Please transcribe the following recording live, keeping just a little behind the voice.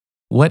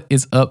What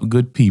is up,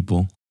 good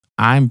people?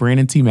 I'm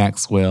Brandon T.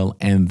 Maxwell,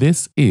 and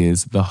this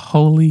is the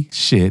Holy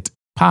Shit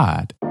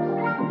Pod.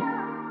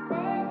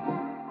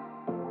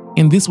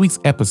 In this week's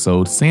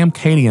episode, Sam,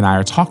 Katie, and I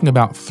are talking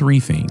about three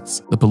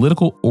things: the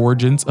political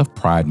origins of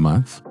Pride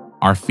Month,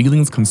 our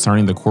feelings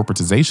concerning the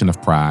corporatization of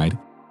Pride,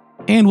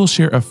 and we'll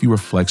share a few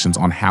reflections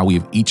on how we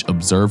have each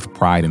observed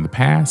Pride in the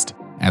past,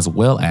 as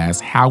well as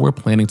how we're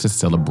planning to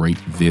celebrate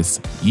this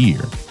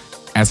year.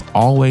 As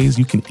always,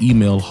 you can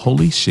email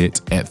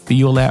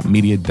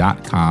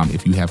holyshit@theolabmedia.com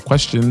if you have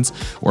questions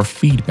or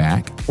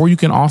feedback, or you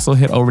can also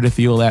head over to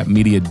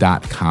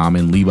theolabmedia.com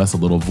and leave us a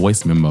little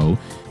voice memo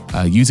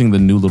using the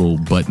new little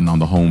button on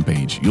the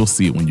homepage. You'll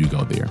see it when you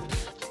go there.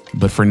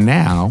 But for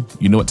now,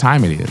 you know what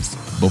time it is.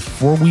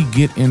 Before we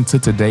get into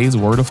today's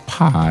word of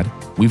pod,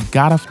 we've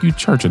got a few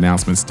church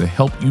announcements to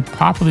help you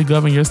properly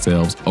govern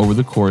yourselves over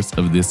the course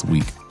of this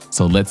week.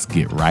 So let's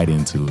get right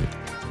into it.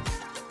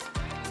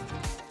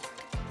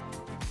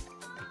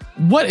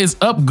 What is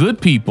up, good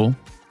people?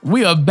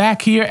 We are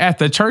back here at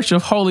the Church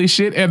of Holy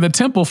Shit and the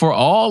Temple for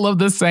all of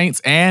the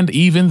saints and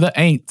even the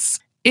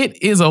ain'ts.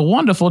 It is a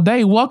wonderful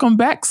day. Welcome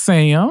back,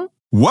 Sam.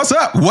 What's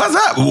up? What's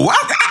up?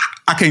 What?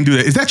 I can't do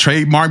that. Is that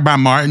trademarked by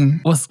Martin?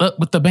 What's up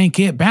with the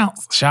bankhead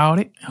bounce,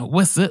 shawty?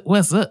 What's up?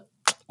 What's up?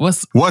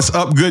 What's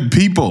up, good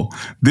people?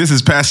 This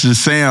is Pastor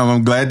Sam.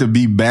 I'm glad to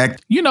be back.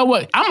 You know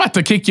what? I'm about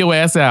to kick your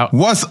ass out.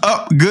 What's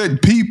up,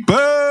 good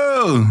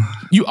people?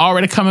 You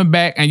already coming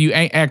back and you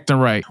ain't acting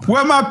right.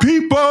 Where my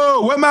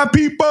people? Where my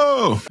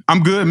people?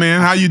 I'm good,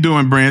 man. How you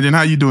doing, Brandon?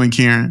 How you doing,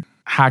 Karen?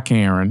 Hi,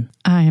 Karen.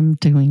 I am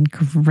doing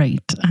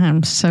great.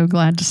 I'm so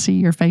glad to see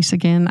your face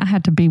again. I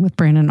had to be with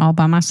Brandon all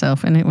by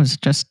myself, and it was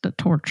just a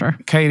torture.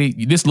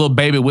 Katie, this little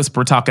baby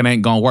whisper talking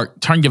ain't gonna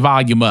work. Turn your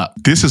volume up.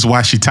 This is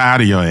why she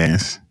tired of your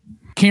ass.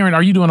 Karen,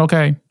 are you doing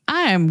okay?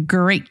 I am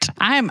great.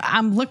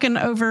 I'm looking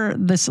over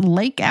this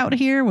lake out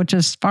here, which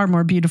is far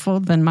more beautiful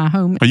than my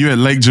home. Are you at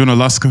Lake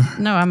Junaluska?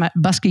 No, I'm at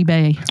Busky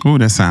Bay. Oh,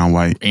 that sound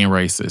white. And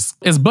racist.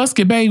 Is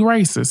Busky Bay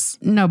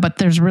racist? No, but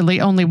there's really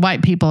only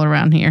white people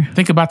around here.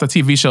 Think about the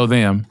TV show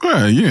Them.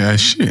 Well, yeah,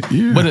 shit.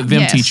 Yeah. What did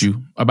Them teach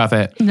you about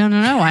that? No.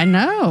 I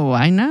know.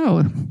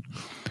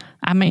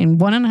 I mean,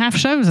 1.5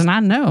 shows and I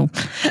know.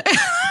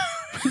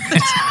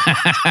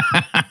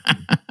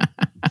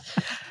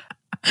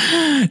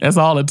 That's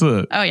all it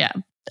took. Oh, yeah.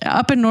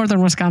 Up in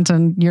northern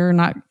Wisconsin, you're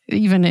not,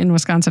 even in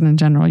Wisconsin in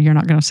general, you're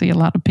not going to see a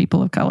lot of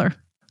people of color.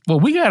 Well,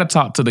 we got to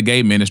talk to the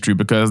gay ministry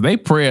because they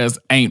prayers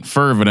ain't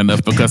fervent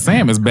enough because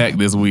Sam is back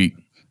this week.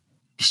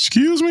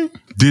 Excuse me?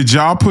 Did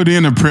y'all put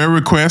in a prayer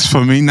request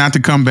for me not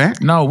to come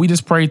back? No, we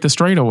just prayed the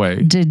straight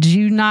away. Did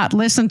you not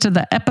listen to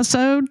the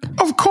episode?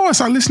 Of course,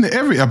 I listen to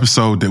every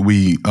episode that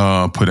we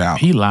put out.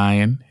 He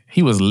lying.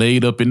 He was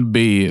laid up in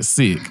bed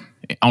sick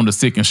on the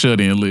sick and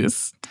shut-in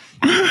list.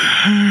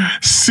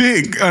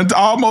 Sick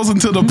almost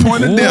until the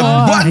point of death.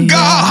 But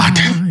God.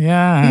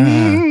 Yeah.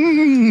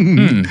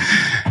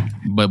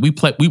 But we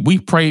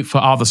prayed for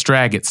all the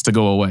straggots to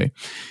go away.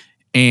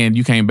 And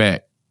you came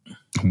back.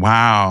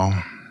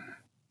 Wow.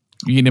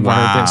 You never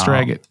heard that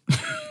straggot?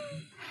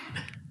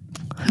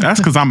 That's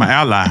because I'm an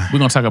ally. We're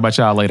going to talk about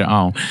y'all later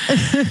on.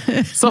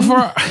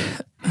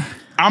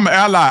 I'm an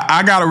ally.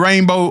 I got a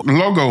rainbow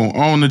logo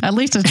on the... At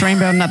least it's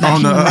rainbow, not that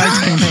human rights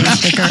campaign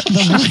sticker.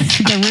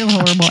 The real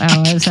horrible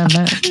allies have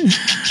that.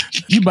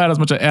 You about as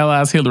much of ally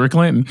as Hillary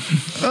Clinton.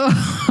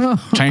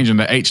 Changing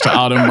the H to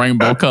all them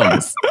rainbow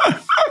colors.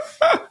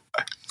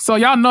 So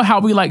y'all know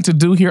how we like to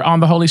do here on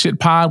the Holy Shit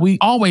Pod. We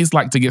always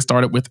like to get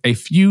started with a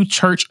few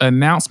church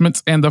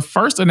announcements. And the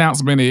first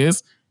announcement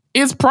is,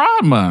 it's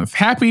Pride Month.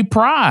 Happy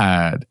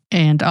Pride.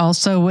 And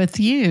also with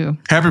you.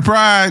 Happy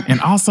Pride.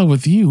 And also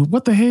with you.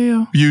 What the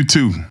hell? You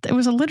too. It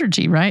was a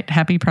liturgy, right?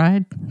 Happy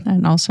Pride.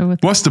 And also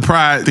with... What's the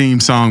Pride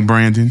theme song,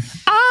 Brandon?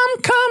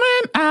 I'm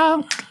coming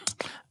out.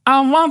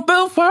 I want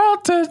the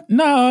world to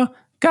know.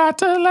 Got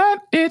to let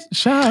it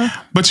show.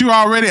 But you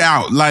already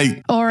out.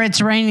 Like... Or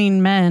it's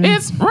raining men.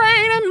 It's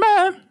raining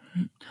men.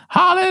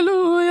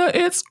 Hallelujah,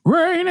 it's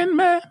raining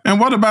men. And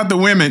what about the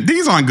women?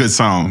 These aren't good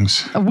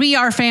songs. We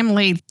Are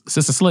Family.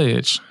 Sister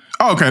Sledge.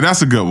 Oh, okay,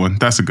 that's a good one.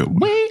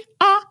 We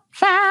are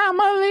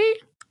family.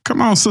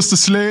 Come on, Sister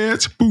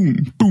Sledge.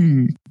 Boom,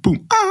 boom,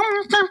 boom.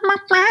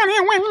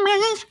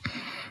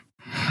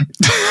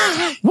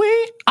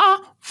 We are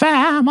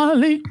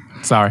family.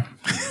 Sorry.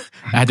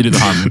 I had to do the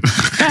harmony.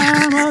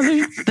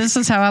 Family. This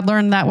is how I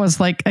learned that was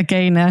like a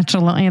gay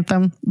national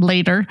anthem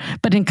later.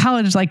 But in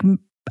college, like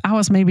I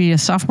was maybe a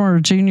sophomore or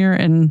junior,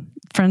 and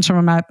friends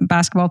from my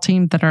basketball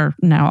team that are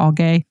now all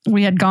gay.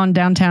 We had gone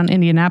downtown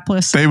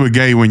Indianapolis. They were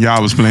gay when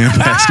y'all was playing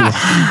basketball.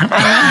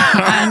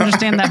 I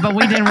understand that, but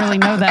we didn't really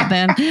know that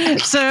then.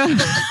 So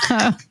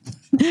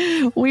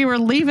we were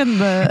leaving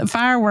the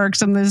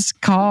fireworks, and this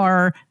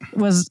car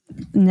was,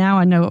 now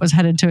I know it was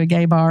headed to a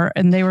gay bar,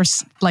 and they were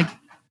like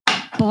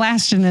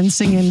blasting and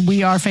singing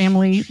 "We Are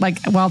Family" like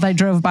while they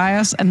drove by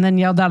us, and then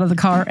yelled out of the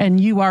car,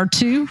 "And you are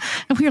too."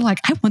 And we were like,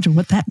 I wonder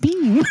what that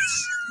means.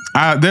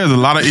 There's a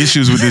lot of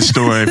issues with this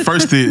story.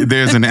 First,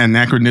 there's an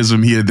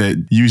anachronism here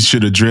that you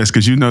should address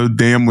because you know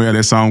damn well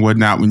that song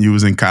wasn't out when you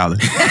was in college.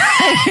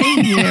 I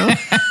hate you.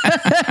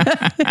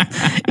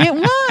 It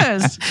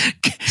was.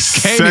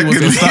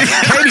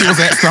 Katie was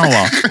at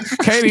Stonewall.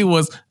 Katie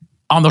was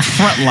on the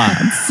front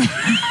lines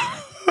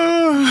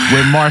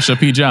with Marsha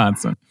P.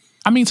 Johnson.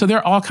 I mean, so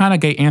they're all kind of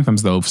gay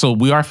anthems, though. So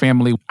We Are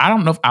Family. I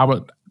don't know if I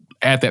would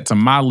add that to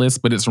my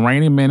list, but it's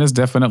Raining Men is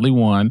definitely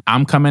one.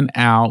 I'm Coming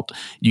Out.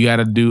 You got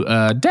to do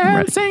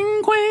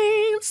Dancing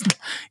Queens.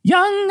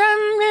 Young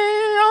and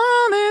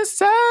only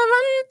 17.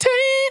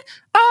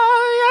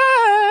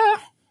 Oh,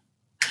 yeah.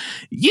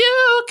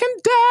 You can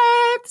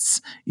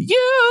dance.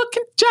 You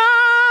can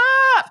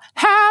jive.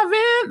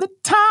 Having the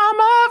time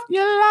of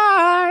your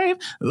life.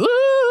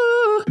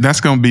 Ooh. That's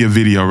going to be a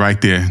video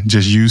right there.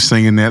 Just you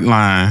singing that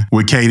line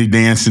with Katie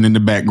dancing in the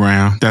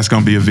background. That's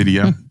going to be a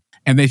video.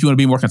 And then if you want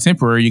to be more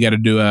contemporary, you got to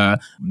do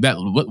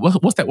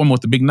what's that one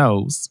with the big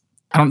nose?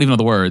 I don't even know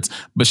the words,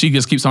 but she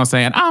just keeps on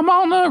saying, I'm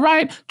on the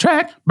right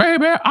track,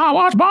 baby. I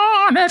was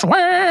born this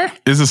way.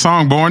 Is the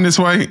song Born This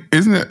Way?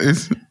 Isn't it?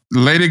 It's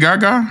Lady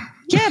Gaga?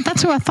 Yeah,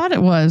 that's who I thought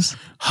it was.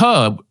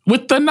 Her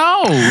with the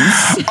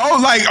nose. Oh,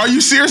 like, are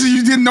you serious?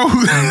 You didn't know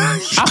who?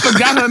 I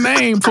forgot her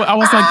name. I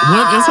was like,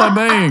 what is her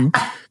name?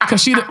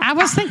 I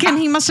was thinking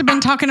he must have been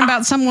talking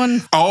about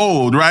someone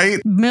old, right?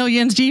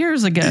 Millions of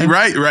years ago.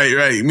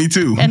 Right. Me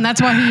too. And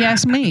that's why he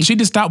asked me. She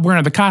just stopped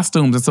wearing the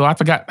costumes, and so I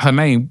forgot her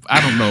name. I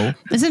don't know.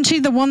 Isn't she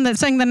the one that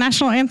sang the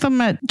national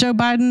anthem at Joe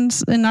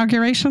Biden's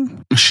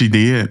inauguration? She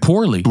did.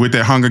 Poorly. With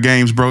that Hunger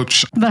Games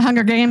brooch. The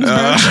Hunger Games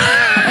brooch.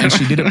 And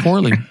she did it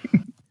poorly.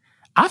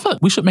 I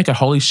thought we should make a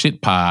Holy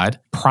Shit Pod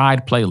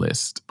Pride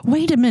playlist.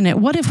 Wait a minute.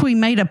 What if we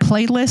made a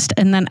playlist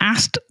and then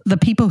asked the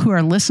people who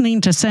are listening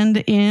to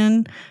send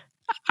in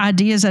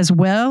ideas as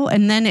well?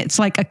 And then it's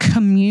like a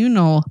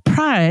communal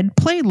Pride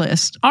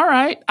playlist. All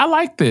right. I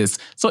like this.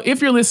 So if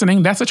you're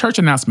listening, that's a church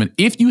announcement.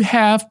 If you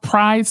have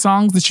Pride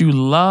songs that you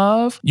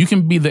love, you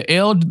can be the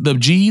L, the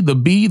G, the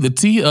B, the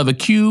T, or the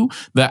Q,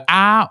 the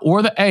I,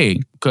 or the A.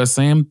 Because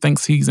Sam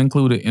thinks he's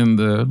included in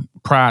the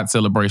Pride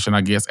celebration, I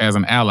guess, as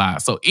an ally.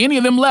 So any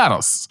of them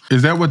letters.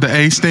 Is that what the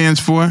A stands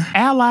for?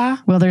 Ally.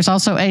 Well, there's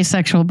also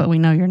asexual, but we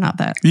know you're not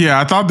that. Yeah,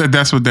 I thought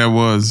that's what that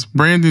was.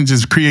 Brandon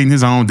just creating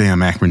his own damn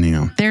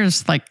acronym.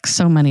 There's like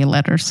so many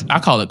letters. I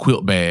call it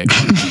quilt bag.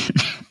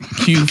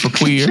 Q for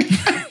queer.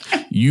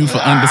 U for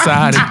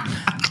undecided.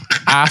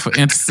 I for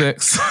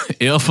intersex.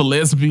 L for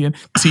lesbian.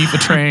 T for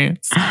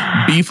trans.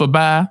 B for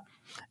bi.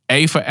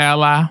 A for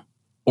ally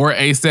or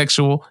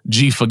asexual.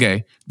 G for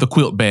gay. The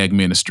Quilt Bag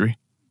Ministry.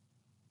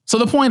 So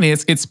the point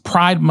is, it's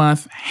Pride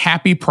Month.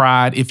 Happy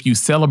Pride. If you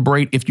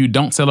celebrate, if you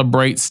don't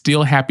celebrate,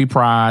 still happy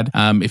Pride.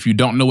 If you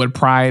don't know what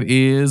Pride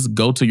is,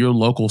 go to your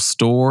local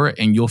store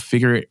and you'll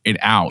figure it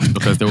out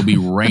because there will be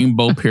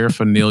rainbow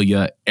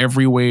paraphernalia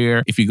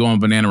everywhere. If you go on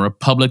Banana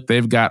Republic,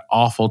 they've got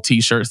awful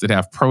t-shirts that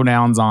have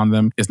pronouns on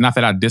them. It's not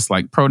that I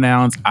dislike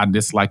pronouns. I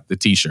dislike the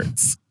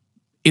t-shirts.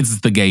 It's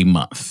the gay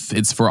month.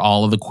 It's for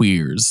all of the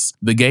queers.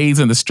 The gays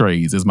and the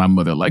strays, as my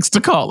mother likes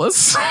to call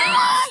us.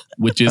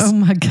 Which is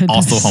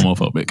also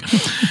homophobic.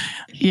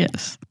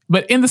 Yes.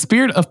 But in the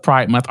spirit of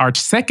Pride Month, our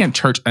second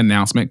church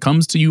announcement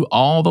comes to you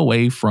all the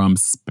way from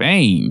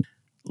Spain.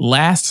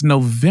 Last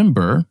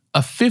November,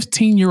 a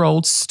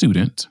 15-year-old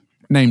student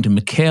named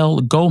Mikel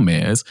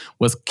Gomez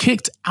was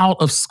kicked out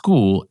of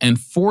school and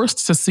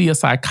forced to see a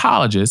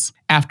psychologist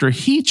after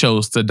he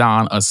chose to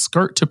don a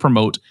skirt to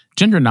promote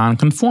gender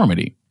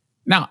nonconformity.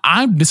 Now,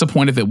 I'm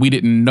disappointed that we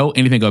didn't know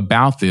anything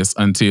about this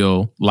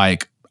until,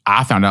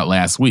 I found out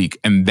last week,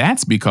 and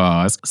that's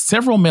because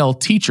several male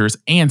teachers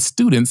and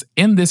students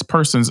in this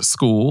person's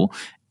school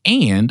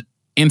and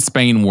in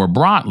Spain more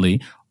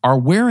broadly are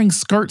wearing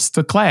skirts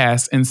to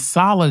class in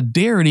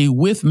solidarity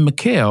with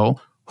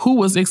Mikel, who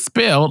was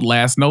expelled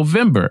last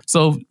November.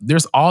 So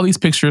there's all these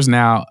pictures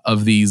now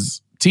of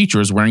these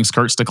teachers wearing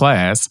skirts to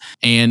class,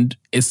 and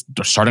it's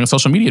starting a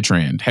social media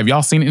trend. Have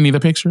y'all seen any of the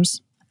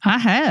pictures? I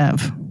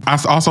have. I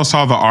also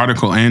saw the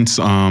article and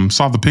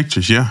saw the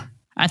pictures, yeah.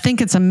 I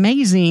think it's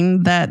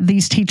amazing that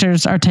these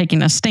teachers are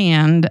taking a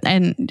stand.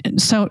 And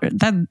so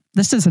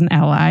this is an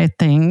ally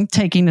thing,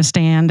 taking a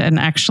stand and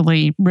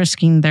actually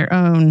risking their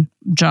own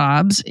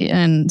jobs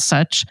and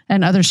such,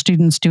 and other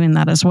students doing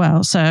that as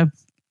well. So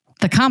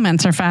the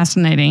comments are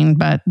fascinating,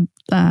 but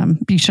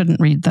you shouldn't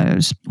read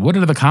those. What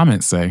did the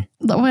comments say?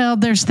 Well,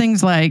 there's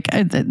things like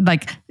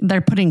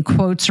they're putting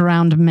quotes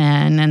around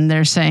men, and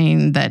they're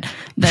saying that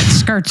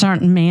skirts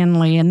aren't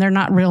manly and they're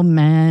not real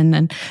men,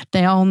 and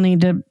they all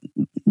need to,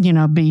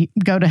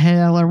 go to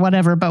hell or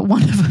whatever. But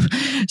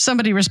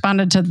somebody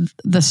responded to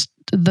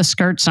the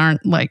skirts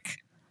aren't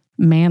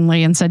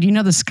manly and said,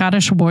 the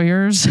Scottish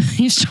warriors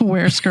used to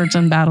wear skirts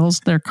in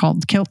battles. They're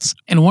called kilts.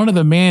 And one of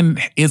the men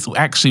is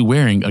actually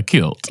wearing a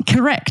kilt.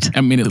 Correct.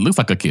 I mean, it looks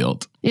like a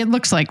kilt. It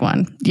looks like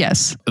one.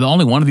 Yes. The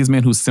only one of these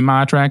men who's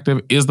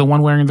semi-attractive is the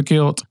one wearing the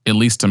kilt, at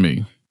least to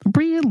me.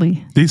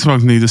 Really? These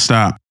folks need to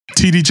stop.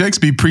 TD Jakes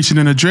be preaching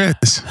in a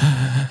dress.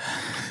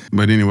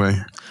 But anyway.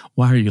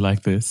 Why are you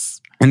like this?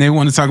 And they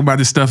want to talk about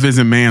this stuff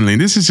isn't manly.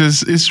 This is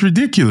just, it's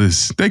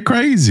ridiculous. They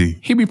crazy.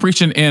 He be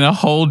preaching in a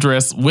whole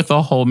dress with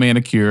a whole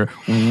manicure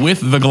with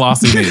the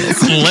glossy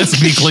nails. Let's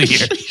be clear.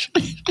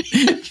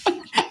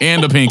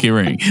 And a pinky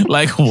ring.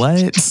 Like,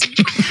 what?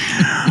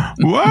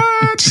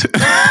 What?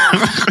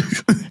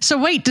 So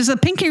wait, does the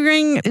pinky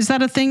ring, is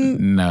that a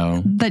thing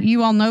No. that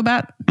you all know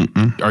about?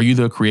 Are you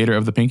the creator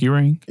of the pinky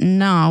ring?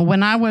 No.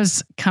 When I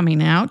was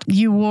coming out,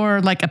 you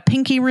wore like a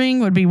pinky ring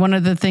would be one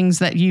of the things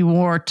that you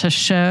wore to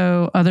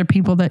show other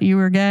people that you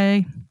were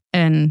gay.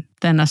 And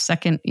then a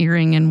second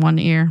earring in one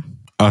ear.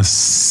 A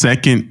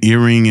second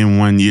earring in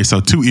 1 year.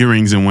 So 2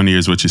 earrings in 1 ear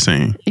is what you're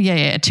saying.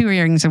 Yeah. 2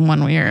 earrings in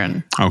 1 ear.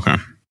 And Okay.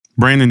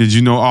 Brandon, did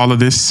you know all of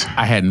this?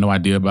 I had no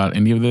idea about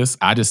any of this.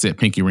 I just said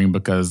pinky ring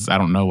because I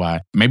don't know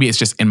why. Maybe it's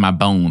just in my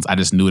bones. I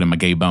just knew it in my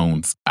gay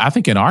bones. I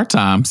think in our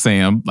time,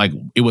 Sam, like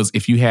it was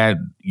if you had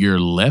your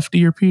left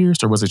ear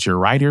pierced or was it your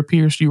right ear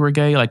pierced, you were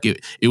gay. Like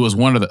it was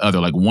one or the other.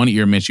 Like one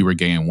ear meant you were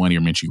gay and one ear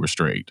meant you were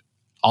straight.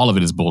 All of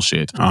it is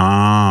bullshit.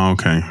 Oh,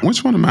 okay.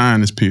 Which one of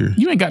mine is pierced?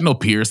 You ain't got no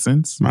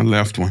piercings. My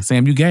left one.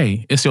 Sam, you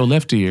gay. It's your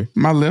left ear.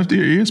 My left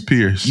ear is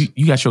pierced.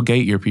 You got your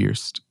gay ear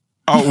pierced.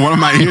 Oh, one of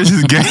my ears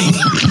is gay.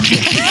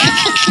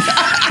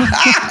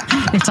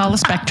 it's all a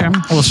spectrum.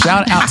 Well,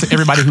 shout out to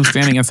everybody who's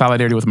standing in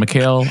solidarity with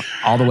Mikhail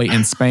all the way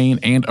in Spain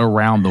and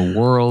around the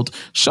world.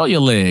 Show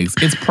your legs.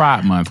 It's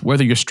Pride Month.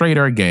 Whether you're straight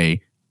or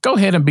gay, go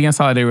ahead and be in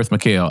solidarity with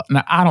Mikhail.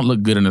 Now, I don't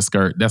look good in a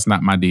skirt. That's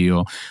not my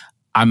deal.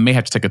 I may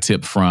have to take a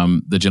tip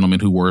from the gentleman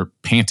who wore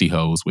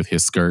pantyhose with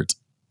his skirt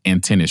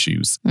and tennis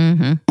shoes.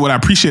 Mm-hmm. What I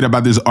appreciate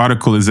about this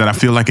article is that I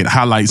feel like it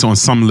highlights on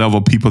some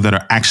level people that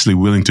are actually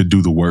willing to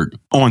do the work.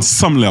 On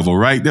some level,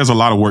 right? There's a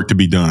lot of work to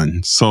be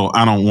done. So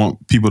I don't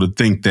want people to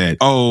think that,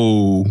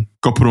 oh,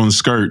 go put on a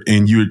skirt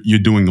and you're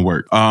doing the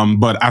work.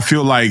 But I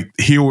feel like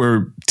here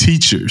were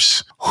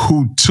teachers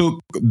who took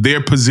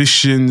their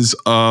positions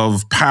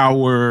of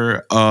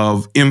power,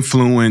 of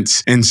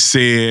influence, and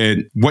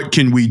said, what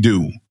can we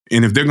do?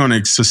 And if they're going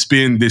to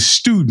suspend this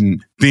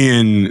student,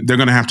 then they're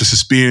going to have to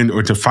suspend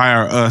or to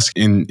fire us.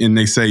 And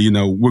they say, you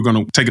know, we're going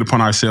to take it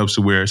upon ourselves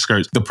to wear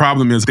skirts. The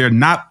problem is there are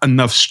not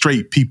enough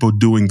straight people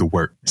doing the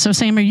work. So,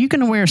 Sam, are you going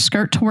to wear a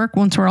skirt to work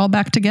once we're all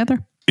back together?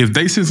 If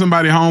they send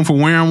somebody home for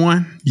wearing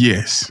one,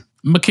 yes.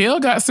 Mikhail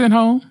got sent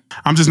home.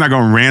 I'm just not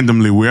going to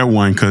randomly wear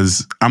one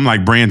because I'm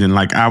like Brandon.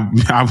 Like I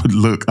would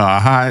look a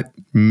hot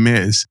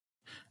mess.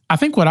 I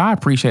think what I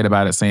appreciate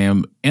about it,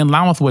 Sam, in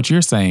line with what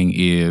you're saying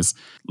is,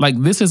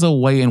 like, this is a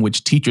way in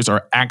which teachers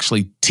are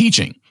actually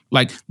teaching.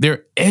 Like,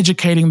 they're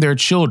educating their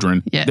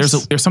children.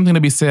 Yes. There's something to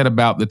be said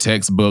about the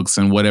textbooks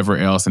and whatever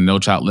else and No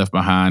Child Left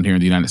Behind here in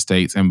the United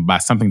States. And by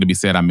something to be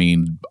said, I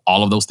mean,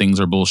 all of those things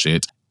are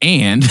bullshit.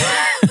 And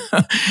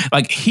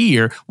like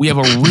here, we have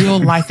a real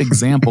life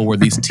example where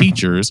these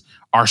teachers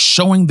are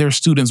showing their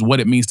students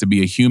what it means to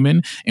be a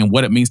human and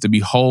what it means to be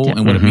whole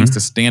and what it means to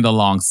stand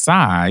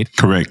alongside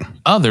Correct.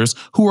 others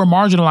who are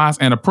marginalized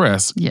and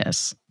oppressed.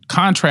 Yes.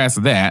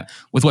 Contrast that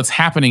with what's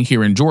happening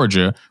here in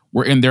Georgia,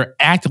 wherein they're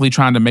actively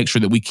trying to make sure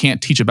that we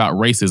can't teach about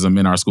racism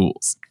in our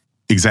schools.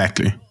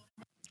 Exactly.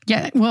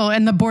 Yeah. Well,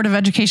 and the Board of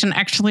Education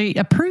actually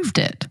approved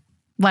it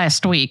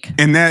last week.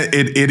 And that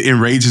it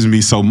enrages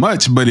me so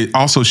much, but it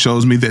also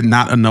shows me that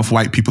not enough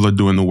white people are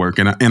doing the work.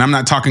 And I'm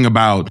not talking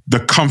about the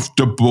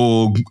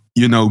comfortable,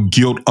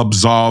 guilt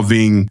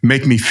absolving,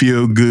 make me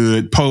feel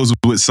good, pose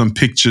with some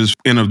pictures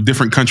in a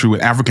different country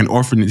with African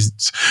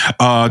orphanages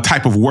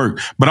type of work.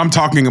 But I'm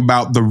talking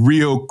about the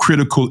real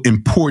critical,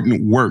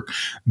 important work,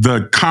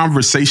 the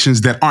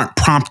conversations that aren't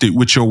prompted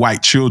with your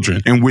white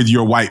children and with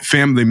your white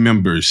family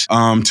members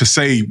to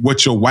say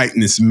what your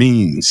whiteness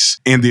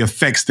means and the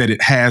effects that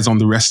it has on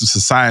the rest of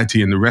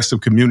society and the rest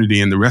of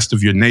community and the rest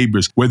of your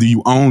neighbors, whether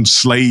you own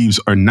slaves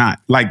or not.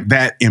 Like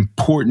that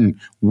important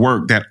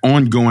work, that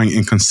ongoing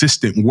and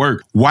consistent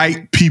work.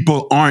 White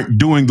people aren't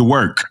doing the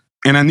work.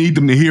 And I need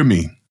them to hear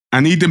me. I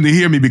need them to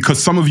hear me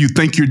because some of you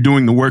think you're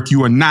doing the work.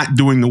 You are not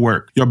doing the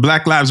work. Your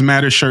Black Lives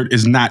Matter shirt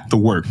is not the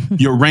work.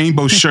 Your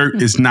rainbow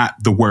shirt is not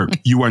the work.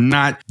 You are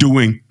not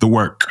doing the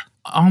work.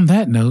 On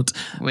that note,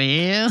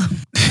 Well,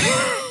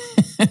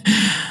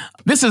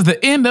 this is the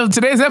end of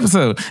today's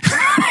episode.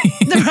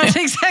 right,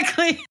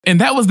 exactly.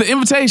 And that was the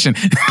invitation.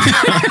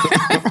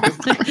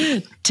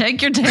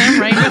 Take your damn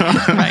right.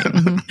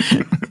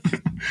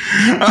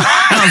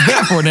 How's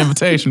that for an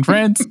invitation,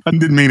 friends? I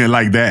didn't mean it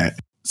like that.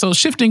 So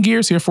shifting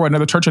gears here for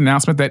another church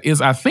announcement that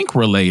is, I think,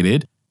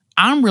 related.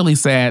 I'm really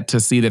sad to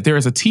see that there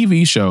is a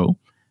TV show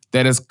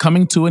that is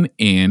coming to an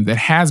end that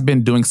has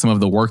been doing some of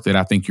the work that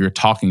I think you're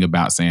talking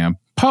about, Sam.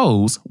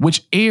 Pose,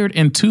 which aired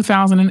in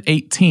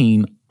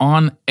 2018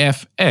 on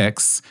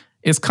FX,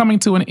 is coming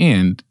to an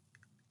end.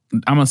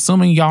 I'm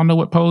assuming y'all know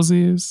what Pose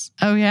is?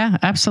 Oh, yeah,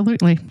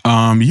 absolutely.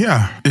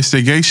 Yeah, it's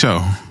a gay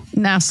show.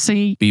 Now,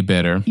 see, Be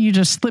better. you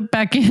just slipped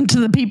back into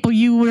the people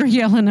you were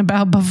yelling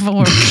about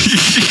before.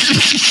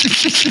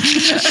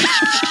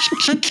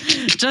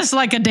 Just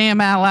like a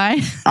damn ally.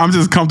 I'm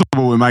just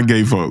comfortable with my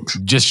gay folks.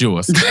 Just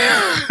yours.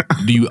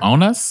 Do you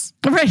own us?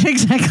 Right,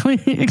 exactly.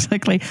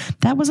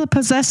 That was a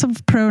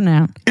possessive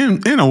pronoun.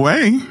 In a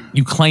way.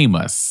 You claim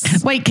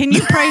us. Wait, can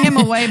you pray him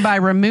away by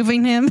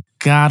removing him?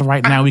 God,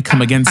 right now we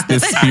come against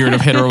this spirit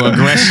of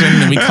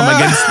heteroaggression and we come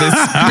against this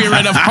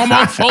spirit of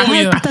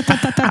homophobia.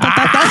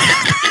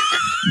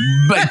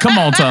 But come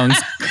on, tongues.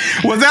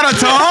 Was that a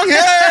tongue?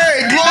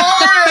 Hey,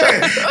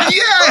 glory!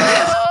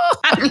 Yeah.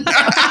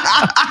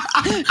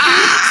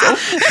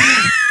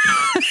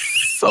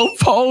 So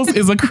Pose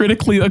is a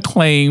critically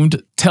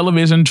acclaimed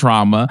television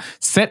drama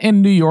set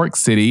in New York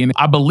City. And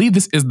I believe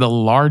this is the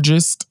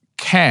largest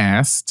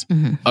cast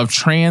of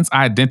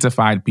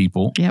trans-identified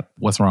people. Yep.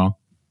 What's wrong?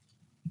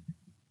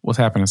 What's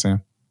happening,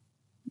 Sam?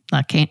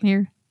 I can't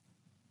hear.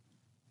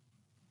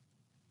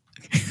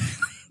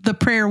 The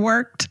prayer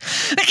worked.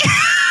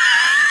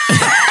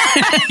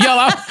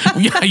 y'all,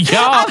 Katie,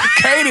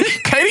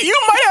 you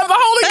might have the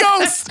Holy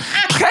Ghost.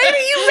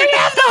 Katie, you may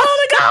have the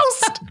Holy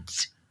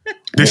Ghost.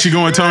 Did she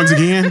go in tongues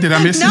again? Did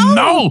I miss it?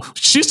 No,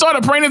 she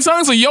started praying in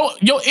tongues, so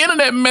your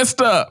internet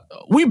messed up.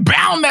 We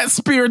bound that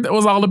spirit that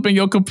was all up in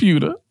your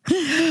computer.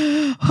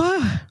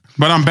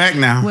 But I'm back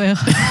now. Well,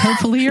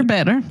 hopefully you're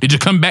better. Did you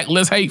come back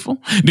less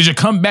hateful? Did you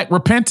come back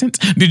repentant?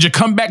 Did you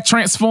come back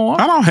transformed?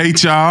 I don't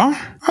hate y'all.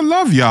 I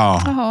love y'all.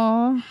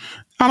 Aww.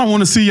 I don't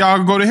want to see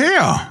y'all go to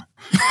hell.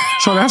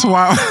 So that's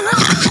why.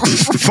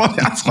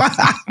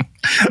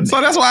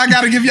 So that's why I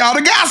got to give y'all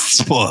the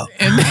gospel.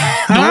 And the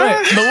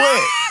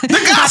what?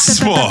 The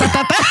gospel.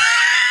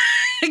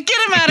 Get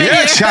him out of Yeah,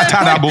 here.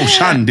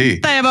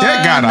 Shatadaboshande.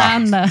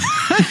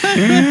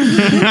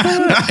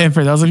 And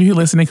for those of you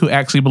listening who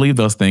actually believe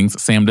those things,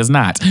 Sam does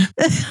not.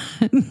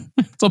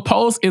 So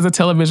Pose is a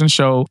television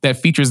show that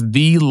features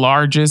the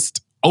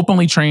largest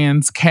openly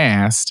trans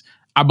cast,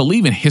 I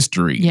believe, in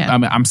history. Yeah. I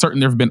mean, I'm certain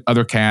there have been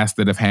other casts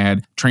that have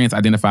had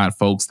trans-identified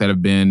folks that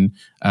have been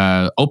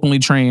openly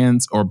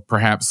trans or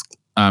perhaps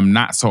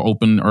not so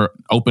open or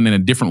open in a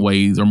different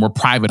ways or more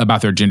private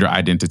about their gender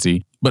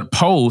identity. But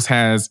Pose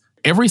has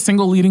every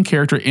single leading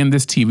character in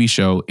this TV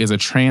show is a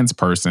trans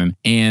person,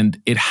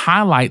 and it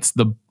highlights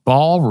the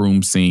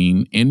ballroom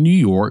scene in New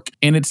York.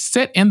 And it's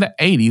set in the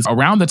 80s,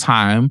 around the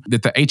time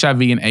that the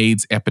HIV and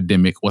AIDS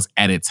epidemic was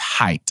at its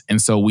height. And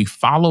so we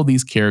follow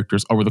these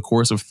characters over the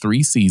course of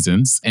 3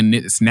 seasons, and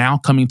it's now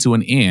coming to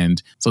an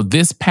end. So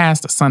this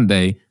past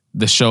Sunday,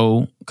 the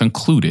show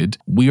concluded.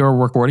 We are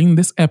recording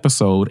this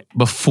episode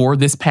before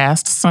this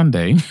past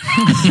Sunday,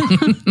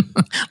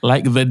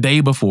 like the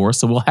day before.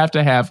 So we'll have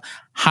to have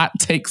hot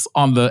takes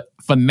on the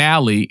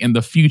finale in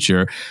the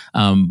future.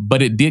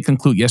 But it did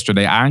conclude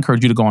yesterday. I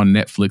encourage you to go on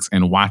Netflix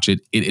and watch it.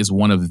 It is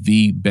one of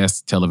the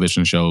best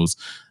television shows.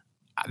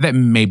 That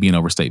may be an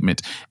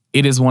overstatement.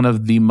 It is one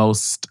of the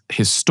most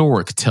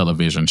historic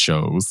television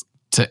shows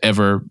to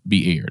ever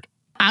be aired.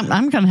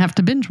 I'm going to have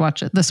to binge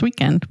watch it this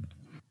weekend.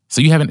 So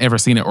you haven't ever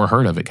seen it or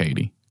heard of it,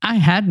 Katie? I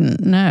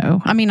hadn't,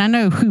 no. I mean, I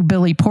know who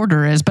Billy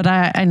Porter is, but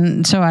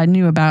so I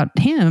knew about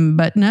him,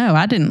 but no,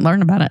 I didn't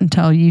learn about it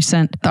until you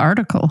sent the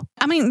article.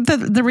 I mean,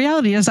 the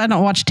reality is I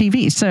don't watch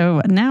TV,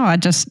 so now I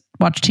just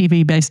watch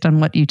TV based on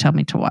what you tell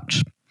me to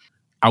watch.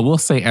 I will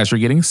say, as you're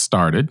getting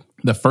started,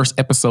 the first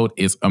episode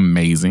is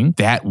amazing.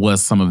 That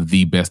was some of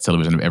the best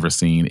television I've ever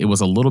seen. It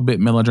was a little bit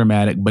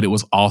melodramatic, but it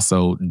was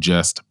also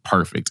just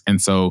perfect. And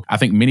so I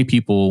think many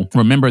people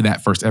remember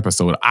that first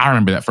episode. I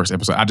remember that first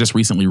episode. I just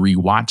recently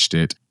rewatched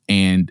it,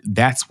 and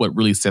that's what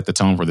really set the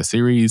tone for the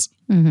series.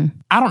 Mm-hmm.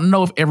 I don't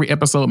know if every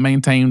episode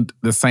maintained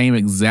the same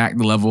exact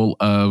level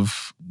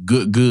of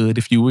good,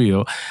 if you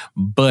will,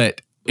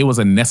 but it was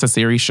a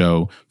necessary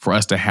show for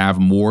us to have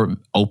more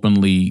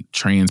openly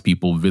trans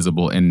people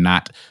visible and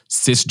not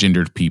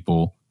cisgendered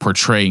people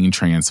portraying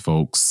trans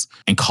folks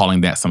and calling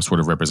that some sort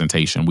of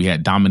representation. We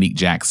had Dominique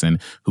Jackson,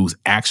 who's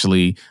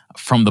actually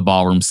from the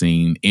ballroom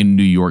scene in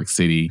New York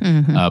City,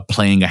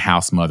 playing a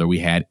house mother. We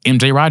had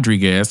MJ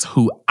Rodriguez,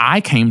 who I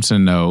came to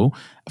know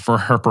for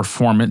her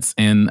performance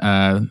in,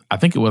 I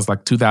think it was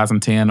like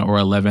 2010 or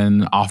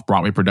 11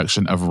 off-Broadway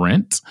production of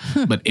Rent.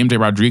 But MJ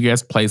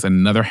Rodriguez plays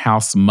another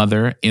house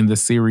mother in the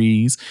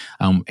series.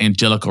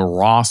 Angelica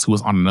Ross, who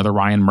was on another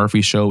Ryan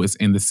Murphy show, is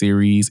in the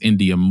series.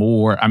 India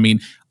Moore. I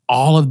mean,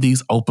 all of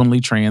these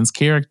openly trans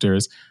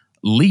characters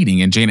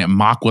leading, and Janet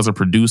Mock was a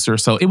producer.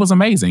 So it was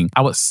amazing.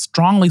 I would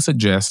strongly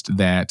suggest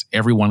that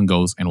everyone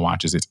goes and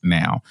watches it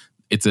now.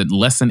 It's a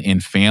lesson in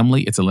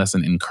family, it's a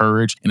lesson in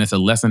courage, and it's a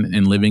lesson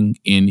in living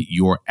in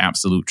your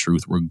absolute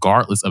truth,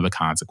 regardless of the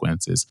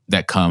consequences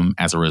that come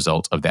as a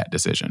result of that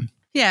decision.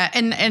 Yeah,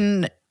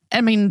 and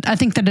I mean, I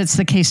think that it's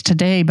the case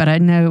today, but I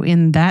know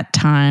in that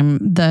time,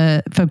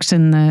 the folks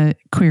in the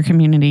queer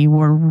community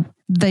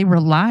they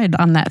relied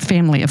on that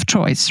family of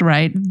choice,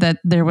 right? That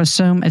there was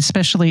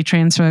especially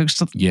trans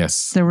folks.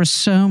 Yes. There was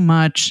so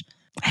much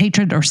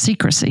hatred or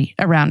secrecy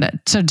around it.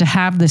 So to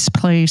have this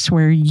place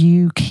where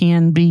you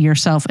can be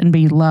yourself and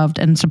be loved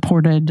and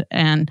supported,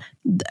 and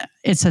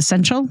it's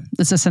essential.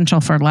 It's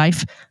essential for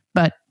life.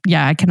 But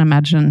yeah, I can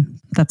imagine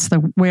that's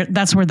where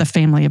the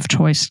family of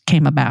choice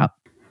came about.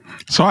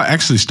 So I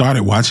actually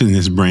started watching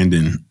this,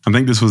 Brandon. I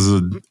think this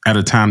was at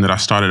a time that I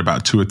started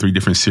about 2 or 3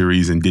 different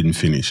series and didn't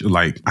finish.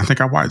 Like, I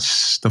think I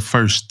watched the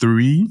first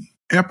 3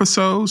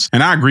 episodes.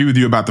 And I agree with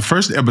you about the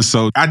first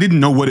episode. I didn't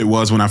know what it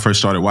was when I first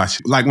started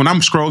watching. Like, when I'm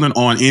scrolling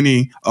on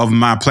any of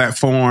my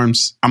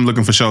platforms, I'm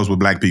looking for shows with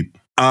Black people.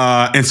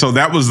 And so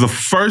that was the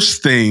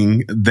first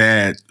thing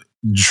that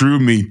drew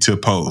me to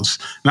Pose.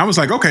 And I was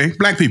like, okay,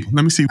 Black people,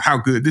 let me see how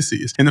good this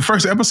is. In the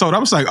first episode, I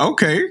was like,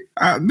 okay,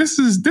 this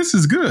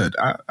is good.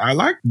 I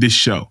like this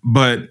show,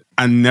 but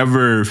I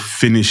never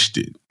finished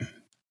it.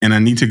 And I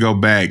need to go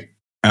back.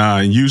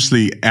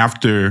 Usually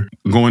after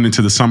going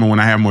into the summer, when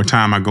I have more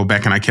time, I go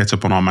back and I catch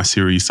up on all my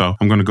series. So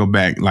I'm going to go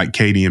back like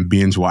Katie and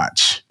binge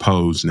watch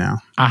Pose now.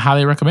 I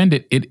highly recommend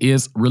it. It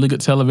is really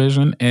good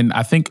television. And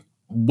I think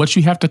what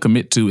you have to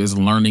commit to is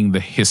learning the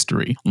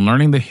history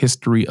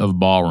of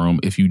ballroom.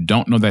 If you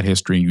don't know that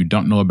history and you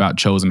don't know about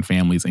chosen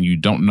families and you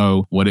don't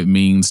know what it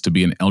means to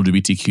be an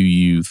LGBTQ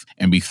youth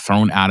and be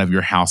thrown out of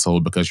your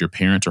household because your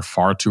parents are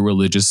far too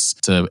religious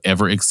to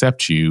ever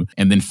accept you,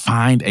 and then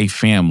find a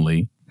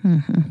family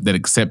that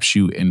accepts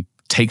you and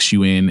takes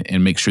you in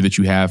and makes sure that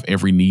you have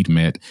every need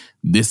met.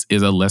 This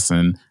is a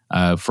lesson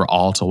for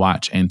all to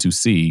watch and to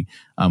see.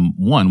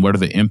 One, what are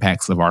the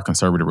impacts of our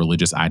conservative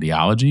religious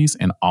ideologies?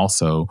 And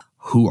also,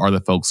 who are the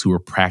folks who are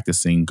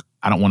practicing,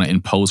 I don't want to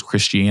impose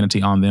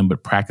Christianity on them,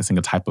 but practicing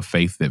a type of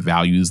faith that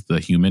values the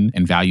human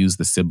and values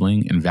the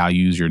sibling and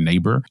values your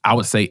neighbor. I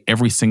would say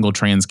every single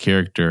trans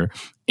character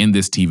in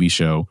this TV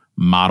show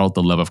modeled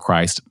the love of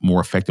Christ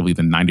more effectively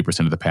than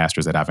 90% of the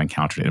pastors that I've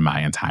encountered in my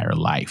entire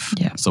life.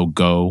 Yeah. So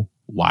go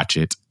watch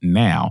it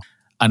now.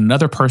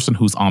 Another person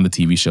who's on the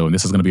TV show, and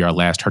this is going to be our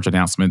last church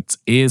announcement,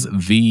 is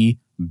the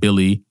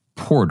Billy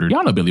Porter.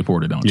 Y'all know Billy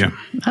Porter, don't you? Yeah,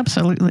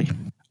 absolutely.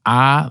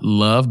 I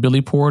love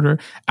Billy Porter.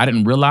 I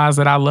didn't realize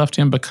that I loved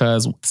him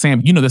because, Sam,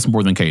 you know this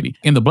more than Katie.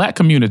 In the Black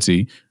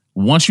community,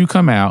 once you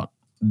come out,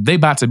 they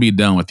about to be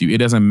done with you. It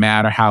doesn't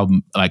matter how,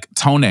 like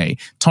Tone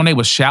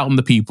was shouting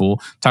to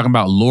people, talking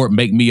about Lord,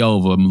 make me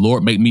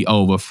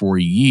over for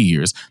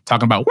years,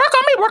 talking about work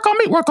on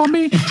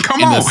me.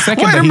 Come on,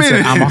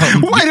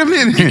 wait a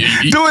minute.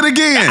 Do it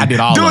again. I did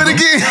all Do of it them.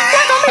 again.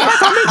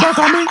 Work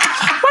on me.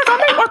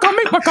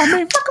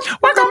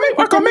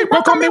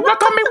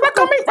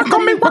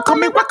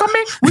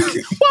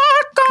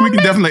 We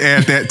can definitely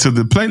add that to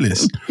the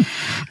playlist.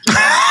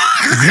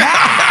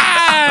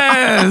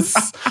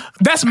 Yes,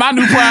 that's my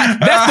new pride.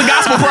 That's the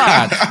gospel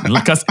pride,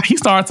 because he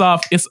starts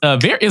off.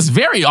 It's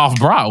very off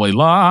Broadway.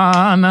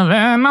 I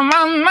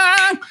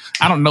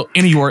don't know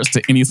any words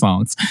to any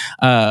songs,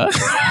 but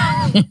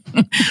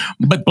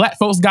Black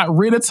folks got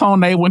rid of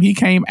Tone when he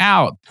came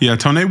out. Yeah,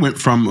 Tone went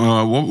from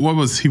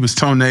he was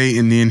Tone,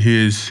 and then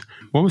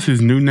what was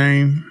his new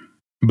name?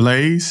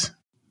 Blaze.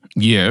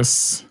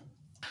 Yes,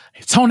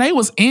 Tone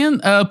was in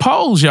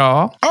Pose,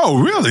 y'all.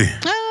 Oh, really?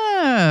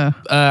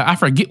 I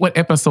forget what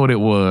episode it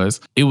was.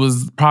 It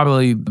was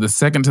probably the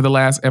second to the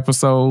last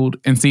episode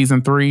in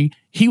season 3.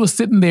 He was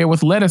sitting there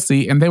with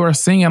Lettucey and they were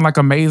singing like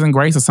Amazing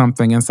Grace or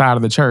something inside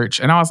of the church.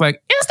 And I was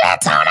like, is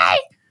that Tone? And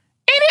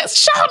it's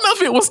sure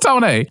enough it was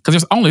Tone. Because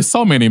there's only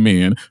so many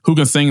men who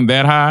can sing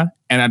that high.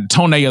 And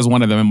Tone is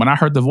one of them. And when I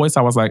heard the voice,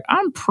 I was like,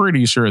 I'm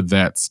pretty sure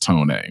that's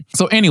Tone.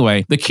 So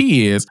anyway, the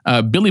key is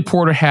Billy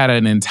Porter had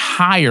an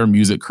entire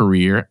music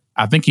career.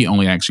 I think he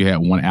only actually had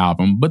one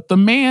album, but the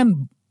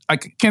man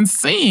can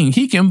sing,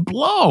 he can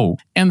blow.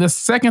 And the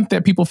second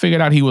that people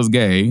figured out he was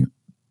gay,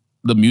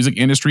 the music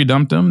industry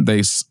dumped him.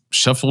 They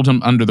shuffled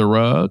him under the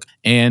rug.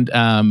 And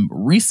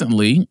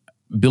recently,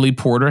 Billy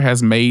Porter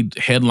has made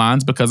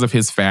headlines because of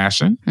his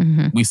fashion.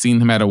 Mm-hmm. We've seen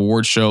him at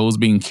award shows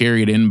being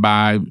carried in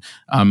by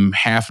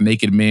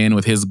half-naked men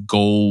with his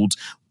gold,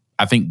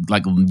 I think,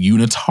 like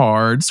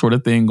unitard sort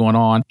of thing going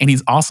on. And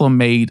he's also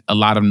made a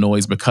lot of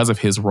noise because of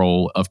his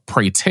role of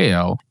Pray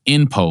Tell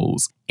in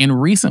Pose. In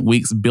recent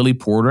weeks, Billy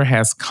Porter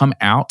has come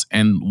out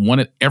and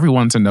wanted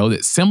everyone to know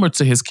that, similar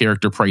to his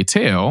character Pray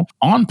Tell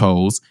on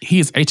Pose, he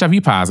is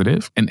HIV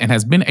positive and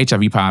has been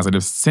HIV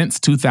positive since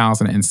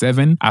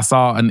 2007. I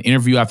saw an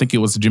interview, I think it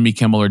was Jimmy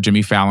Kimmel or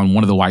Jimmy Fallon,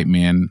 one of the white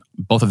men.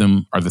 Both of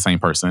them are the same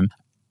person.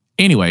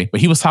 Anyway, but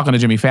he was talking to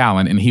Jimmy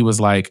Fallon and he was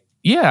like,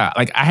 yeah,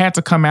 like I had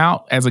to come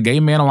out as a gay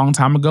man a long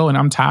time ago and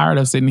I'm tired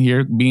of sitting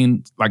here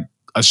being like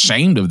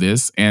ashamed of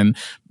this and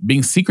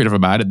being secretive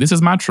about it. This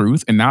is my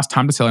truth. And now it's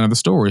time to tell another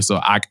story. So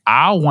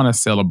I want to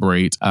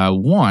celebrate,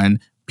 one,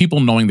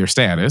 people knowing their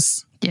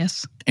status.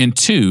 Yes. And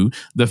two,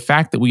 the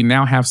fact that we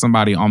now have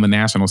somebody on the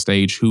national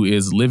stage who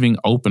is living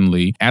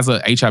openly as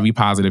a HIV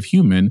positive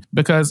human,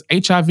 because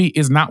HIV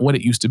is not what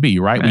it used to be,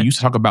 right? We used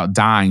to talk about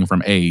dying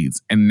from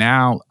AIDS. And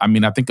now, I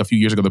mean, I think a few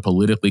years ago, the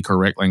politically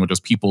correct language was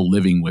people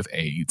living with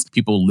AIDS,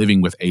 people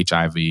living with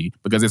HIV,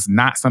 because it's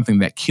not something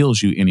that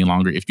kills you any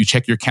longer. If you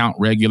check your count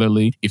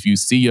regularly, if you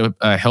see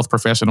a health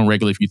professional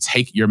regularly, if you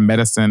take your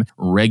medicine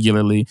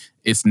regularly,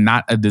 it's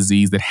not a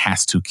disease that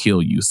has to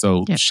kill you.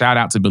 So shout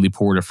out to Billy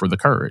Porter for the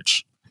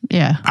courage.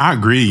 Yeah, I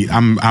agree.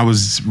 I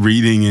was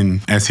reading,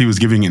 and as he was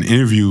giving an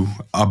interview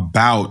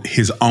about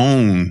his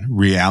own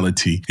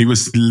reality, he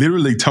was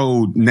literally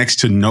told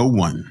next to no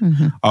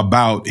one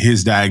about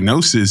his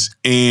diagnosis,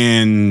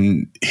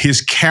 and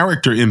his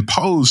character in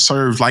Pose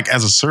served like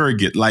as a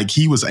surrogate. Like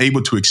he was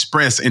able to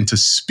express and to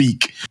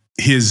speak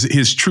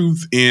his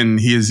truth and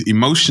his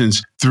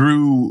emotions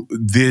through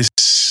this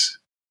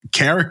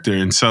character.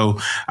 And so,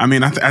 I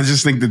mean, I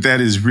just think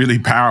that is really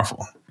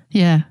powerful.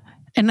 Yeah.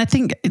 And I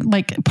think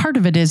like part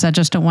of it is I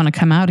just don't want to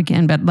come out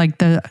again. But like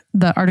the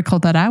article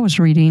that I was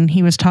reading,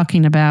 he was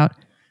talking about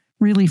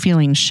really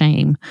feeling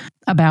shame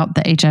about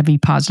the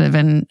HIV positive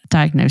and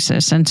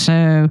diagnosis. And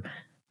so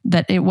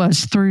that it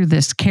was through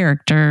this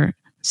character,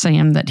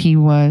 Sam, that he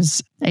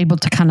was able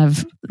to kind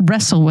of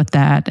wrestle with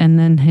that. And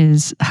then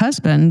his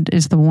husband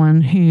is the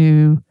one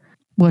who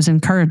was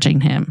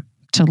encouraging him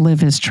to live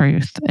his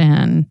truth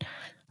and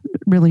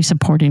really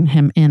supporting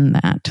him in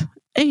that.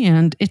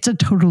 And it's a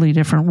totally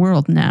different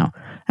world now.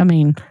 I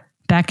mean,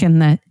 back in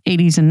the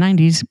 80s and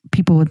 90s,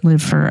 people would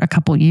live for a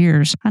couple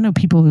years. I know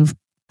people who've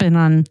been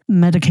on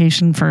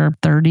medication for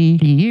 30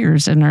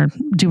 years and are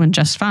doing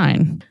just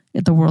fine.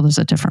 The world is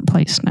a different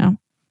place now.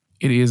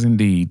 It is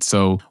indeed.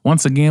 So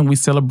once again, we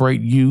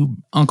celebrate you,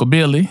 Uncle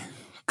Billy,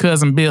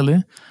 Cousin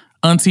Billy,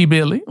 Auntie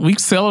Billy. We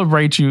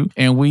celebrate you,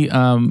 and we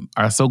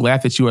are so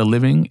glad that you are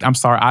living. I'm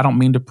sorry, I don't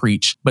mean to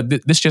preach, but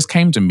this just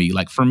came to me.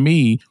 Like for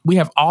me, we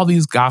have all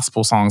these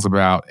gospel songs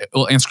about,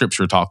 and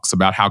scripture talks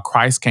about how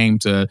Christ came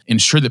to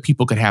ensure that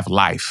people could have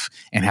life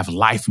and have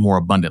life more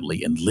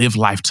abundantly and live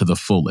life to the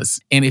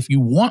fullest. And if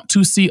you want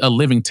to see a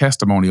living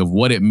testimony of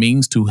what it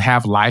means to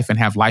have life and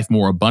have life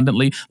more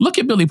abundantly, look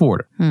at Billy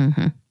Porter.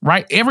 Mm-hmm.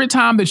 Right? Every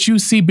time that you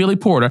see Billy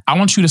Porter, I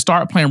want you to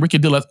start playing Ricky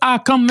Dilla's I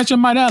Come That You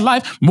Might Have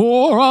Life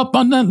More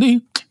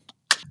Abundantly.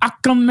 I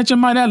come that you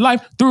might have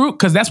life through,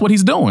 because that's what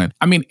he's doing.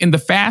 I mean, in the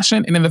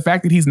fashion and in the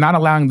fact that he's not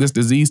allowing this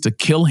disease to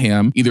kill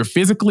him, either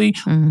physically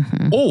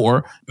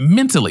or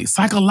mentally,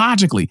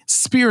 psychologically,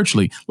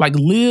 spiritually, like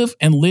live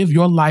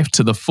your life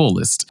to the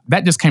fullest.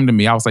 That just came to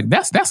me. I was like,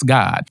 that's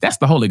God. That's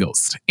the Holy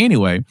Ghost.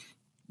 Anyway,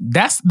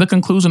 that's the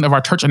conclusion of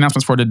our church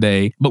announcements for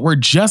today. But we're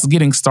just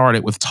getting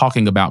started with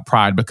talking about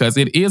Pride because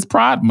it is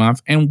Pride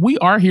Month and we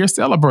are here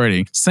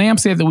celebrating. Sam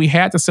said that we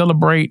had to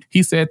celebrate.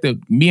 He said that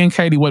me and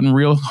Katie wasn't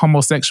real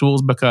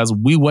homosexuals because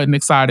we wasn't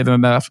excited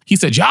enough. He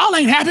said, y'all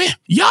ain't happy.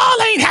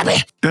 Y'all ain't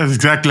happy. That's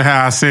exactly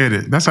how I said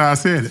it. That's how I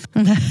said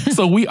it.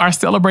 So we are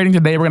celebrating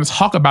today. We're going to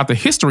talk about the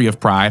history of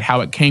Pride,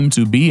 how it came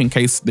to be, in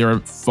case there are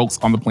folks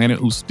on the planet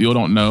who still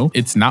don't know.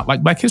 It's not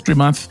like Black History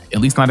Month,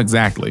 at least not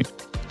exactly.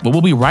 But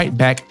we'll be right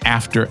back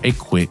after a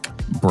quick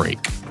break.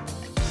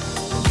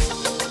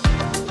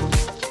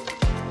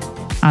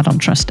 I don't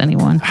trust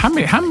anyone. How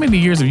many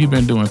years have you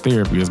been doing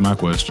therapy is my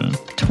question.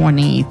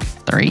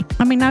 23.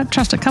 I mean, I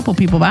trust a couple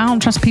people, but I don't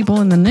trust people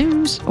in the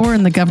news or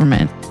in the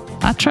government.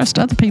 I trust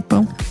other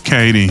people.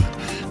 Katie,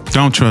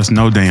 don't trust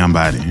no damn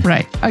body.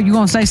 Right. Are you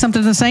going to say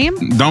something to Sam?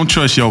 Don't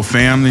trust your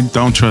family.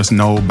 Don't trust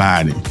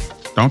nobody.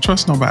 Don't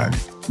trust nobody.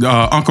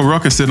 Uncle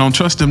Ruckus said, don't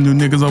trust them new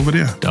niggas over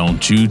there.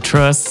 Don't you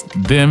trust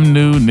them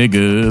new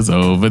niggas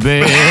over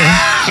there.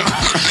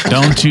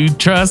 Don't you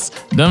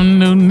trust them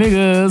new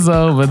niggas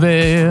over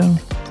there.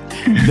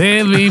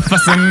 They'll be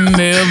fussing,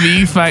 they'll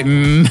be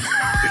fighting.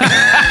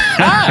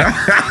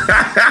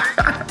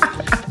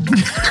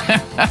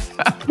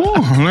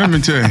 Ooh, let me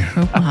tell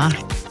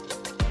you.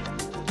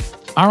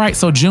 All right,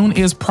 so June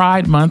is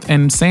Pride Month,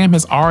 and Sam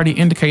has already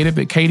indicated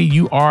that, Katie,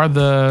 you are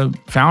the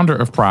founder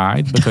of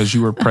Pride because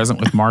you were present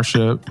with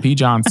Marsha P.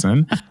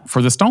 Johnson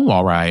for the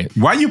Stonewall riot.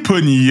 Why you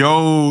putting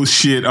your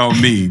shit on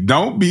me?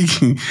 Don't be...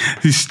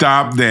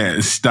 Stop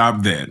that.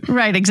 Stop that.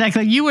 Right,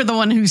 exactly. You were the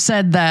one who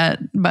said that,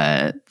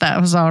 but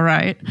that was all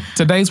right.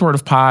 Today's Word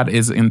of Pod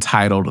is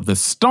entitled The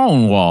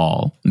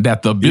Stonewall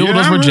That the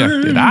Builders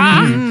Rejected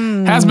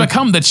has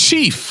become the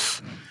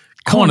chief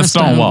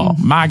cornerstone wall.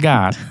 My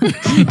God.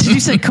 Did you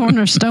say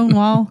cornerstone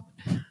wall?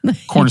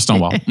 Cornerstone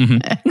wall.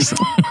 Mm-hmm.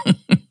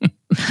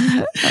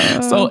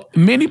 So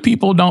many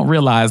people don't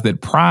realize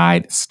that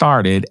Pride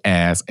started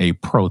as a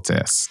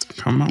protest.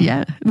 Come on.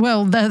 Yeah.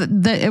 Well,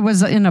 it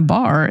was in a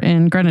bar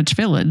in Greenwich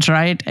Village,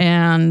 right?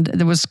 And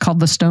it was called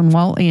the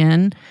Stonewall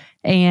Inn.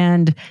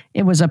 And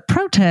it was a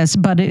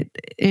protest, but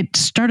it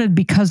started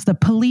because the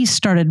police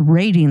started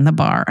raiding the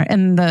bar.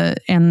 And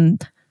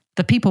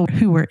the people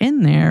who were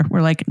in there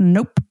were like,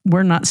 nope,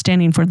 we're not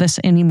standing for this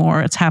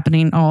anymore. It's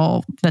happening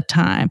all the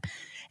time.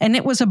 And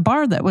it was a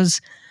bar that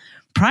was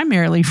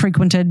primarily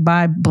frequented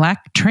by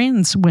Black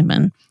trans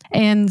women.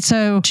 And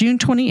so June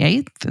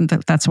 28th, and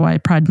that's why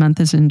Pride Month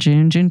is in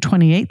June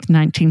 28th,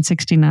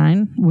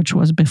 1969, which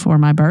was before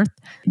my birth,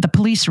 the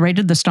police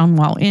raided the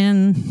Stonewall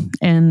Inn,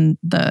 and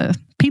the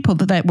people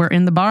that were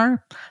in the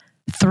bar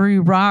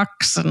threw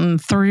rocks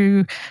and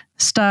threw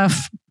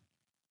stuff,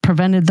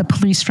 prevented the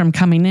police from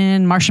coming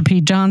in. Marsha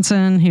P.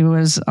 Johnson, who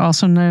was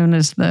also known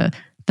as the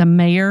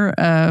mayor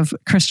of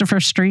Christopher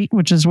Street,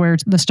 which is where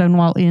the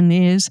Stonewall Inn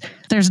is.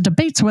 There's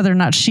debates whether or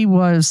not she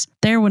was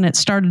there when it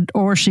started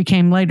or she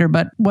came later,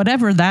 but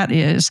whatever that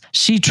is,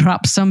 she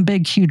dropped some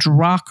big, huge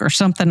rock or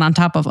something on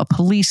top of a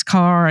police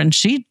car, and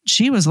she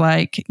was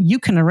like, you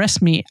can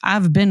arrest me.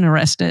 I've been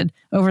arrested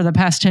over the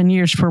past 10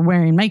 years for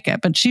wearing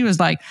makeup. And she was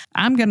like,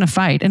 I'm going to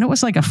fight. And it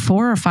was like a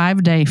 4 or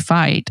 5 day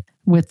fight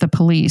with the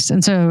police.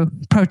 And so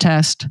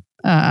protest,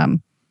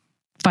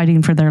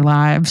 fighting for their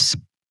lives.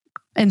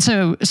 And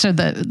so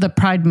the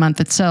Pride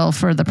Month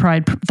itself, or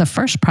the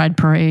first Pride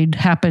Parade,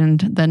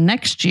 happened the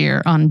next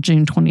year on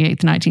June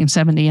 28th,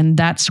 1970, and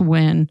that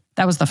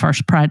was the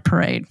first Pride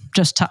Parade,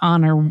 just to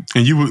honor.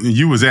 And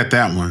you was at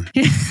that one.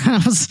 Yeah,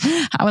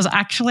 I was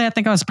actually, I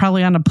think I was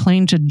probably on a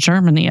plane to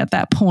Germany at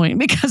that point,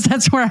 because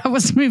that's where I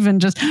was moving.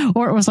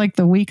 Or it was like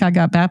the week I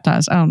got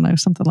baptized. I don't know,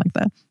 something like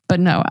that. But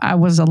no, I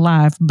was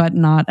alive, but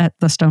not at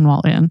the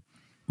Stonewall Inn.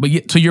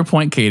 But to your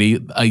point,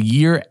 Katie, a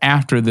year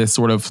after this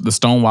sort of the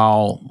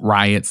Stonewall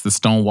riots, the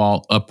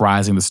Stonewall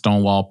uprising, the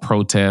Stonewall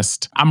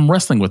protest, I'm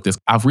wrestling with this.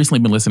 I've recently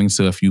been listening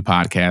to a few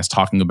podcasts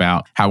talking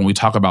about how when we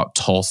talk about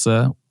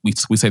Tulsa,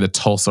 we say the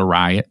Tulsa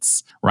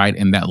riots, right?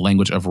 And that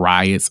language of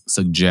riots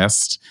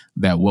suggests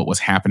that what was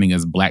happening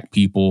is Black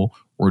people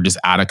were just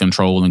out of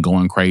control and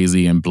going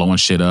crazy and blowing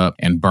shit up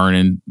and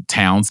burning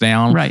towns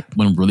down. Right.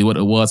 When really what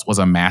it was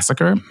a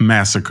massacre.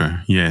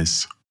 Massacre,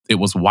 yes. It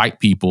was white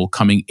people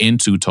coming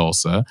into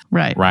Tulsa,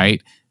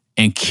 right,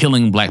 and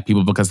killing Black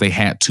people because they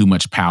had too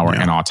much power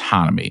and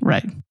autonomy.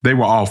 Right. They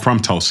were all from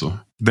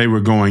Tulsa. They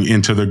were going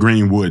into the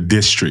Greenwood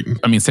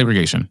district. I mean,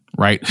 segregation,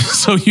 right?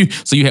 So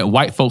you had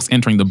white folks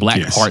entering the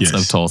Black parts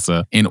of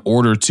Tulsa in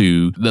order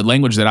to, the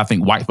language that I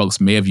think white folks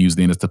may have used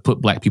then is to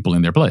put Black people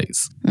in their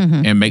place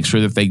and make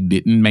sure that they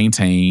didn't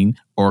maintain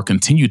or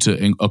continue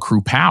to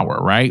accrue power,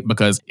 right?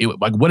 Because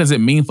what does it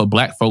mean for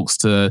Black folks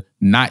to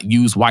not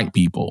use white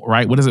people,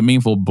 right? What does it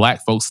mean for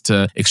Black folks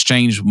to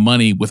exchange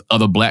money with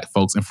other Black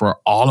folks and for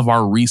all of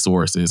our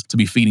resources to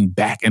be feeding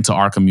back into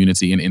our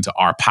community and into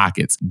our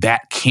pockets?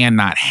 That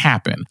cannot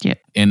happen. Yeah.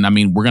 And I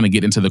mean, we're going to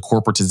get into the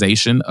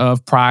corporatization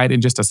of Pride in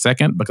just a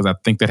second, because I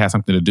think that has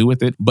something to do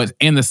with it. But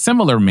in a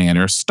similar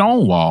manner,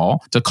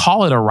 Stonewall, to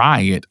call it a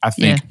riot, I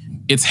think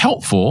it's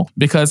helpful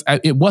because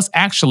it was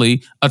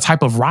actually a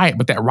type of riot,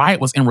 but that riot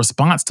was in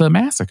response to a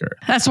massacre.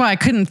 That's why I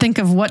couldn't think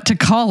of what to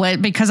call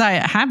it, because I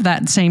have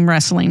that same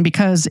wrestling,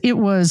 because it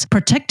was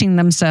protecting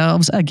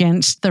themselves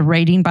against the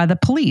raiding by the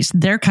police.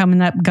 They're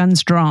coming up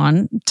guns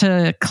drawn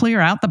to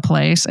clear out the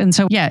place. And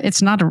so, yeah,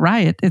 it's not a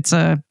riot. It's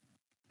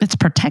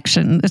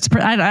protection.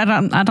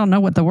 I don't know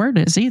what the word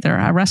is either.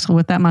 I wrestle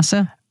with that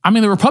myself. I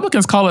mean, the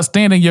Republicans call it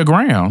standing your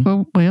ground.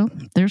 Well,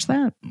 there's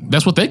that.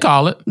 That's what they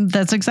call it.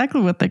 That's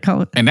exactly what they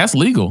call it. And that's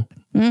legal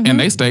in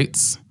their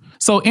states.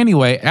 So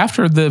anyway,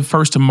 after the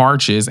first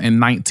marches in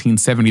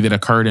 1970 that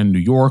occurred in New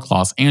York,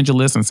 Los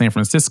Angeles, and San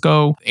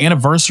Francisco,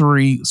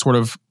 anniversary sort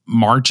of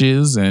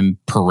marches and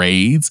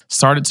parades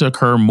started to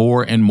occur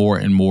more and more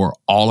and more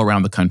all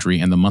around the country.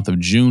 And the month of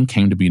June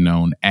came to be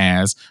known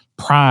as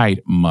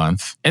Pride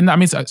Month. And I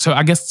mean, so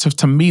I guess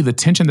to me, the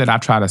tension that I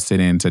try to sit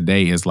in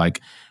today is like,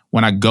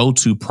 when I go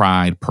to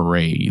Pride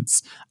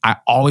parades, I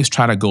always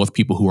try to go with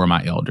people who are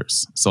my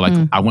elders. So like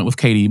I went with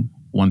Katie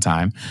one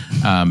time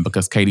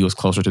because Katie was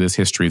closer to this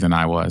history than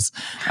I was.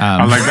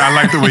 I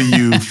like the way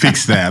you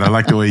fix that. I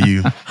like the way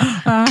you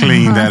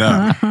clean that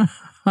up.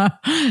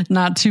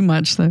 Not too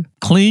much, though.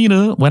 Clean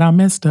up what I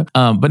messed up.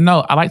 But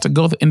no, I like to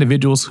go with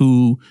individuals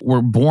who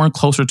were born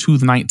closer to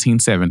the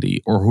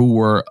 1970 or who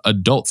were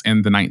adults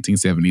in the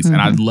 1970s.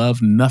 And I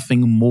love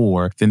nothing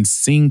more than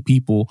seeing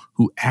people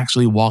who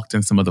actually walked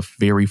in some of the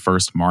very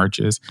first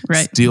marches,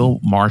 still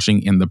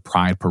marching in the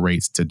Pride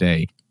parades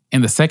today.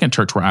 In the second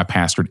church where I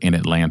pastored in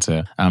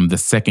Atlanta, the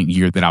second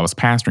year that I was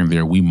pastoring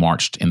there, we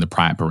marched in the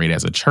Pride parade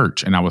as a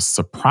church. And I was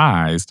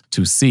surprised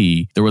to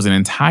see there was an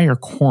entire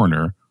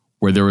corner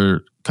where there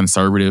were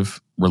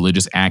conservative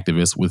religious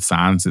activists with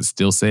signs that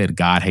still said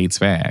God hates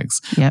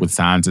fags, with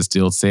signs that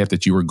still said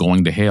that you were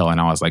going to hell.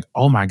 And I was like,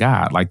 oh my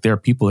God, like there are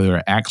people that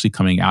are actually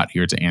coming out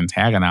here to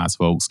antagonize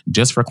folks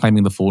just for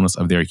claiming the fullness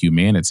of their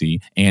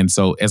humanity. And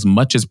so as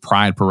much as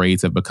Pride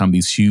parades have become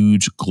these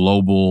huge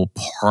global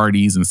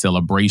parties and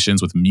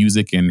celebrations with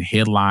music and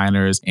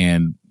headliners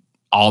and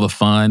all the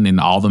fun and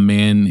all the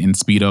men in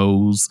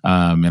Speedos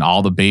and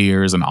all the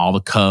bears and all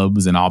the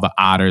cubs and all the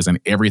otters and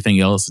everything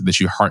else that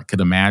your heart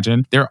could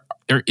imagine, there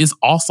is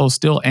also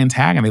still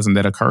antagonism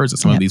that occurs at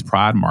some of these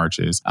Pride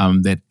marches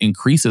that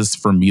increases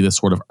for me the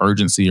sort of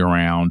urgency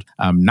around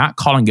not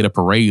calling it a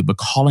parade, but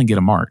calling it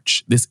a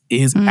march. This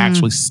is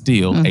actually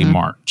still a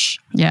march.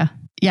 Yeah.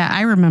 Yeah,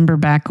 I remember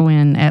back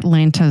when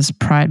Atlanta's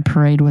Pride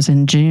Parade was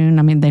in June.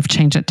 I mean, they've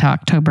changed it to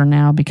October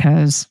now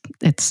because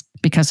it's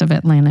because of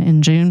Atlanta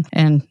in June,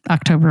 and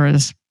October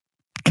is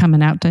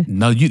coming out to.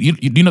 No,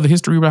 you know the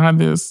history behind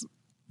this?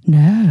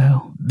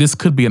 No. This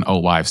could be an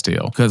old wives'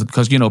 tale because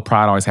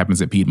Pride always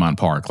happens at Piedmont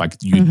Park. Like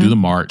you do the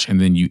march and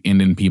then you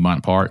end in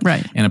Piedmont Park.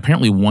 Right. And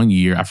apparently one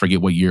year, I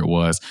forget what year it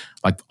was,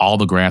 like all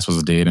the grass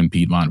was dead in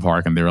Piedmont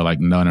Park, and they were like,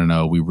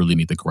 no, we really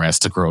need the grass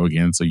to grow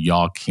again, so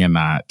y'all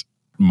cannot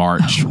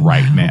march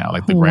right now.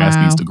 Like the grass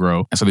needs to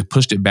grow. And so they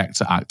pushed it back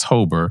to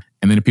October,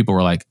 and then people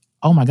were like,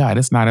 oh my God,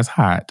 it's not as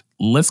hot.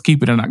 Let's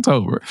keep it in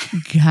October.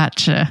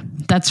 Gotcha.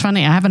 That's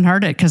funny. I haven't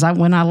heard it because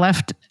when I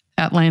left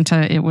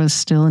Atlanta, it was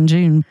still in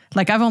June.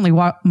 Like I've only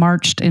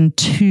marched in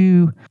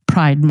 2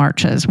 Pride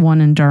marches,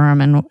 one in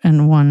Durham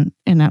and one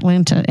in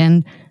Atlanta.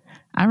 And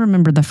I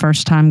remember the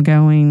first time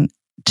going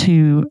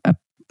to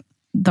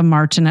the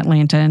march in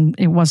Atlanta, and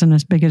it wasn't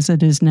as big as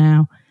it is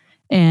now.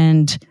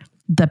 And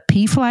the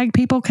PFLAG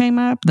people came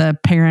up, the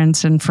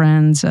parents and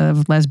friends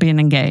of lesbian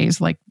and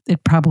gays. Like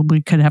it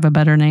probably could have a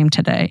better name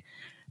today.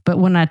 But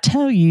when I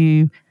tell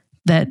you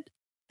that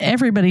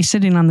everybody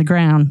sitting on the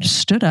ground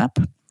stood up,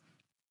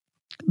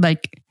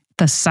 like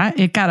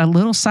it got a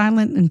little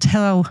silent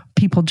until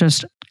people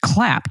just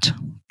clapped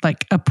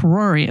like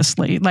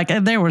uproariously. Like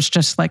there was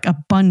just like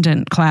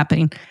abundant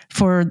clapping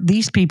for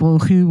these people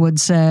who would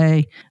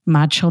say,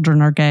 my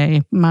children are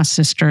gay, my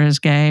sister is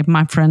gay,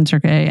 my friends are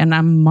gay, and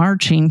I'm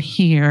marching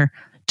here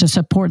to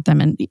support them.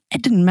 And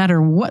it didn't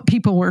matter what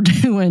people were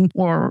doing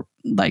or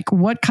like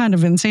what kind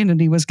of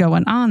insanity was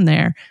going on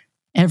there.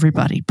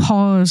 Everybody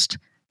paused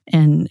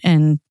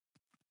and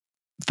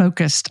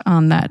focused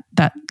on that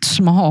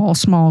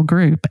small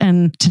group.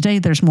 And today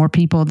there's more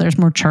people, there's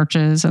more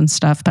churches and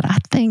stuff. But I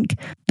think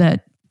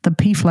that the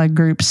PFLAG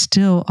group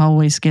still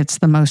always gets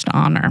the most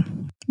honor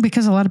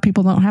because a lot of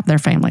people don't have their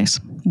families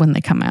when they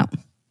come out.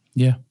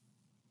 Yeah.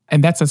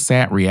 And that's a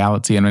sad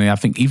reality. And I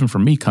think even for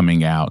me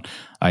coming out,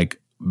 like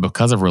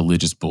because of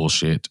religious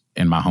bullshit,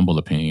 in my humble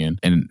opinion,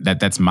 and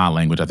that's my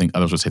language. I think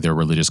others would say they're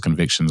religious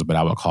convictions, but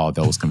I would call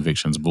those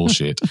convictions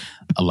bullshit.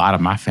 A lot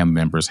of my family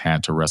members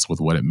had to wrestle with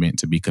what it meant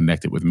to be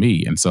connected with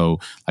me. And so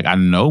like I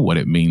know what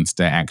it means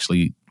to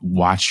actually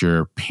watch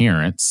your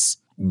parents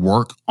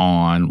work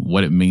on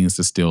what it means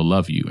to still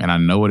love you. And I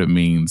know what it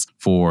means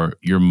for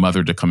your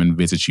mother to come and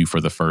visit you for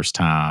the first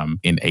time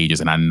in ages.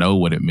 And I know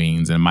what it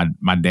means. And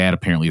my dad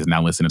apparently is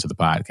now listening to the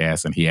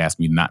podcast, and he asked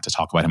me not to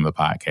talk about him in the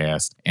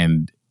podcast.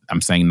 And I'm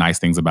saying nice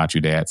things about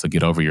you, Dad, so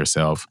get over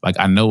yourself. Like,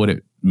 I know what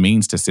it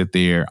means to sit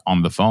there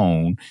on the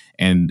phone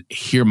and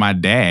hear my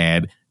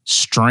dad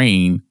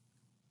strain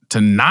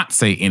to not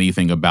say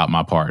anything about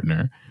my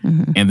partner.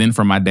 Mm-hmm. And then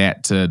for my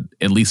dad to,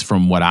 at least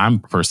from what I'm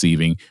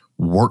perceiving,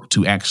 work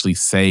to actually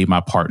say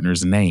my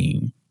partner's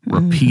name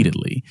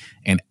repeatedly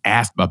and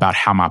ask about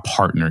how my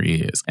partner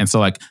is. And so,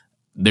 like,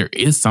 there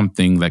is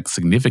something like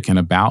significant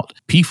about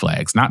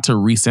PFLAGs, not to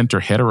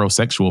recenter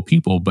heterosexual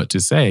people, but to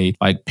say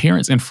like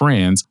parents and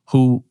friends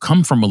who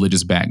come from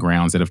religious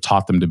backgrounds that have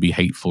taught them to be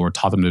hateful or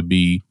taught them to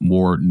be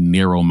more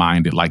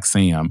narrow-minded like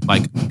Sam,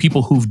 like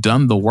people who've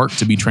done the work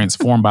to be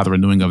transformed by the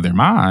renewing of their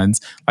minds,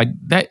 like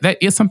that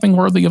is something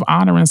worthy of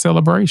honor and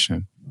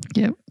celebration.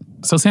 Yep.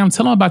 So Sam,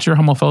 tell them about your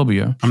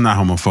homophobia. I'm not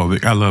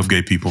homophobic. I love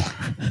gay people.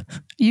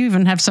 You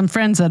even have some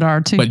friends that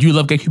are too. But you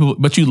love gay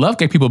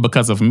people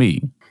because of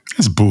me.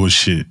 That's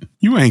bullshit.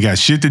 You ain't got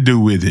shit to do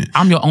with it.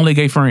 I'm your only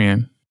gay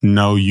friend.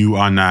 No, you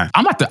are not.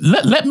 I'm about to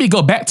let me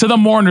go back to the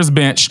mourner's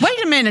bench.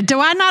 Wait a minute. Do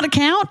I not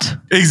account?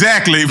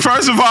 Exactly.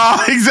 First of all,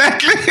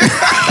 exactly.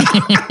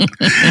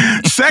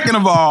 Second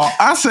of all,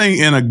 I sang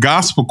in a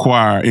gospel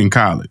choir in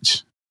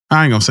college.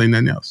 I ain't gonna say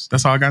nothing else.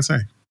 That's all I gotta say.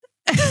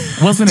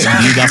 Wasn't it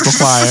the gospel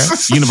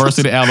choir?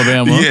 University of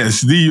Alabama?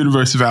 Yes, the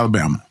University of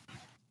Alabama.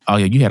 Oh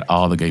yeah, you had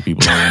all the gay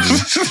people around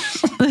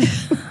you.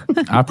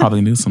 I probably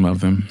knew some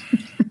of them.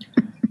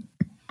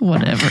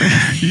 Whatever.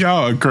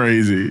 Y'all are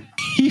crazy.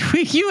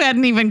 You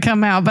hadn't even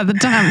come out by the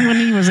time when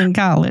he was in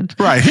college.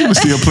 Right. He was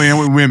still playing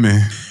with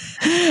women.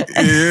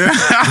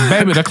 Yeah.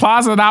 Baby, the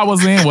closet I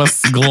was in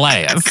was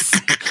glass.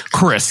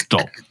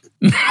 Crystal.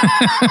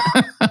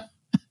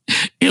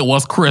 It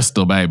was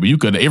crystal, baby.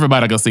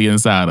 Everybody could see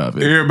inside of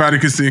it. Everybody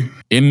could see.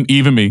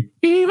 Even me.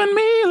 Even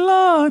me,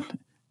 Lord.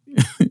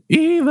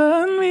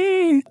 Even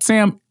me.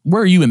 Sam,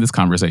 where are you in this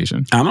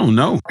conversation? I don't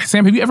know.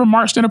 Sam, have you ever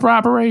marched in a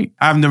pride parade?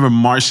 I've never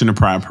marched in a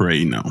pride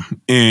parade, no.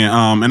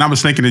 And I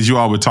was thinking as you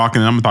all were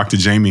talking, and I'm going to talk to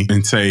Jamie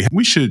and say,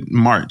 we should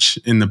march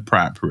in the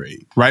pride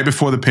parade. Right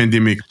before the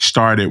pandemic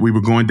started, we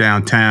were going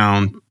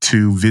downtown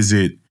to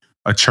visit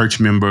a church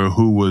member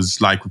who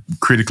was like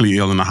critically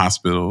ill in the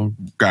hospital.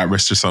 God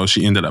rest her soul.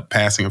 She ended up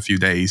passing a few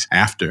days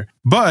after.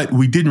 But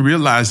we didn't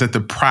realize that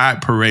the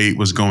Pride Parade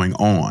was going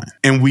on.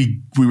 And we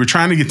were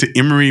trying to get to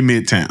Emory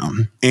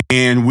Midtown.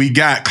 And we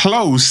got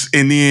close.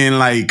 And then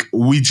like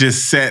we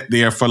just sat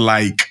there for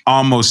like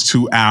almost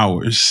 2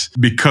 hours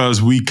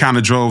because we kind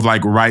of drove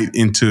like right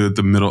into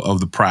the middle of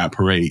the Pride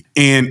Parade.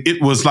 And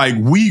it was like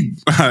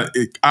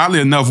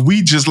oddly enough,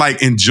 we just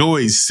like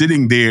enjoyed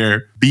sitting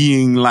there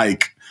being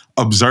like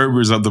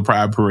observers of the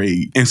Pride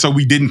Parade. And so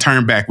we didn't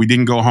turn back. We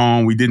didn't go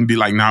home. We didn't be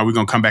like, nah, we're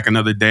going to come back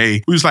another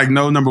day. We was like,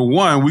 no, number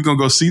one, we're going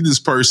to go see this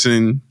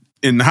person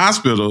in the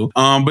hospital.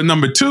 But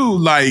number two,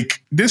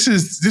 like this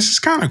is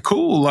kind of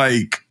cool.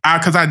 Like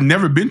because I'd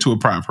never been to a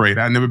pride parade.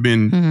 I'd never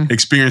been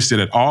experienced it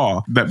at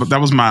all. But that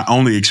was my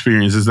only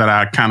experience, is that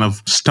I kind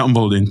of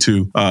stumbled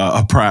into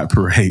a pride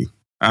parade.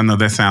 I know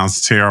that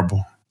sounds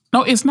terrible.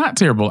 No, it's not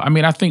terrible. I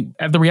mean, I think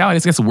the reality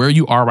is it's where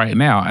you are right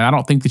now. And I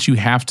don't think that you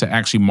have to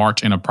actually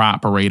march in a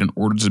pride parade in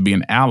order to be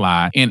an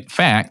ally. In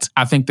fact,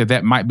 I think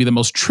that might be the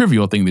most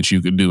trivial thing that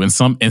you could do in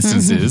some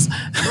instances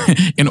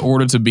in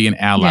order to be an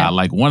ally. Yeah.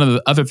 Like one of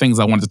the other things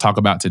I wanted to talk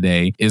about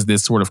today is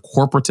this sort of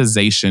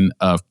corporatization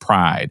of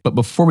pride. But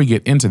before we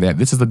get into that,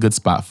 this is a good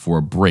spot for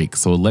a break.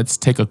 So let's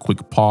take a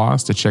quick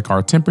pause to check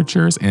our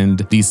temperatures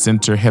and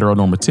decenter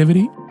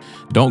heteronormativity.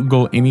 Don't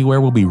go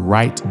anywhere. We'll be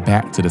right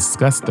back to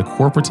discuss the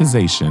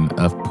corporatization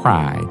of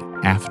pride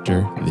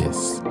after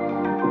this.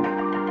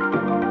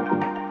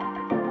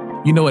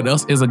 You know what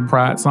else is a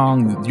pride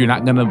song? You're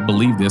not going to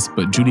believe this,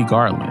 but Judy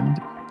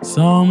Garland.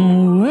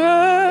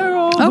 Somewhere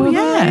over the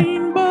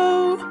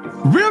rainbow.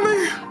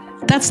 Really?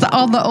 That's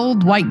all the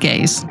old white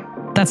gays.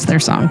 That's their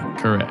song.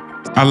 Correct.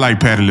 I like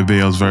Patti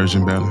LaBelle's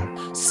version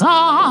better.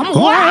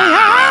 Somewhere.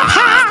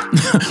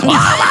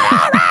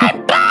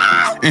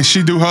 And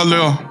she do her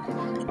little.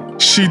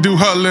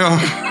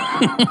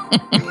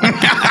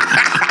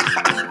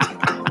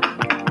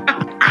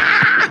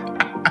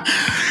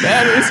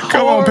 That is horrible.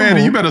 Come on,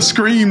 Patty. You better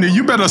scream.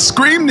 You better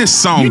scream this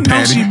song, you know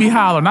Patty. She be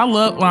hollering. I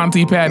love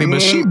Auntie Patty,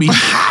 but she be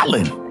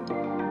hollering.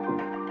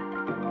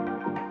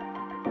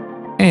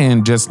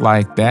 And just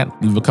like that,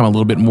 we've become a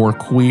little bit more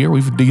queer.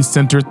 We've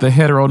decentered the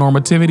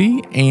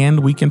heteronormativity, and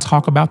we can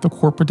talk about the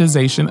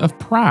corporatization of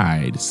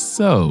pride.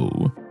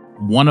 So,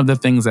 one of the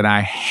things that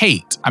I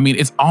hate, I mean,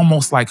 it's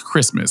almost like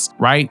Christmas,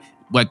 right?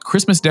 Like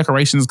Christmas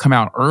decorations come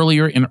out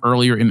earlier and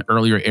earlier and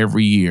earlier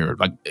every year.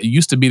 Like it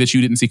used to be that you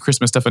didn't see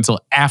Christmas stuff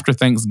until after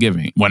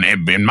Thanksgiving. When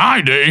in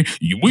my day,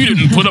 we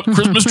didn't put up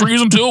Christmas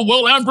trees until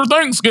well after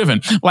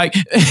Thanksgiving. Like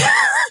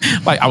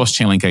I was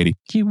channeling Katie.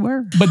 You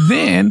were. But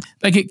then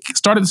like it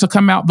started to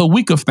come out the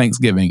week of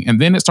Thanksgiving,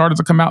 and then it started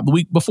to come out the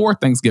week before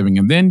Thanksgiving,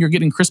 and then you're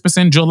getting Christmas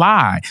in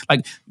July.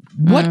 Like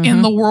what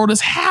in the world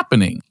is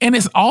happening? And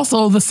it's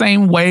also the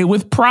same way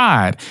with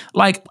pride.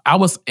 Like I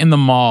was in the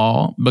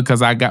mall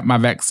because I got my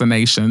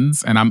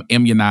vaccinations and I'm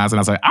immunized, and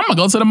I was like, I'm gonna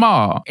go to the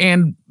mall.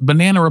 And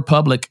Banana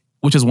Republic,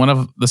 which is one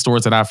of the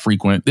stores that I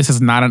frequent, this is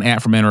not an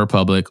ad for Banana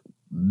Republic.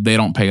 They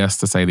don't pay us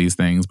to say these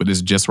things, but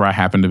it's just where I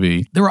happen to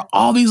be. There were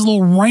all these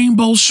little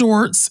rainbow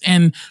shorts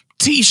and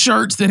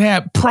t-shirts that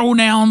had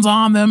pronouns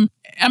on them.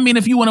 I mean,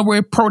 if you want to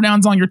wear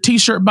pronouns on your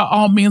t-shirt, by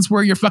all means,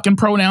 wear your fucking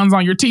pronouns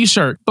on your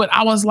t-shirt. But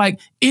I was like,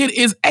 it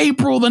is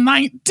April the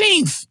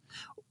 19th.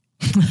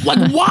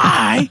 Like,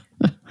 why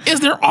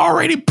is there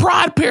already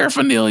pride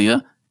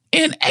paraphernalia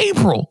in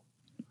April?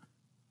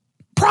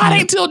 Pride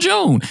ain't till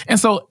June. And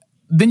so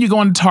then you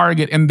go into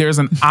Target and there's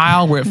an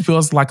aisle where it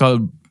feels like a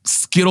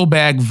Skittle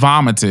bag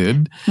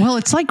vomited. Well,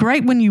 it's like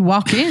right when you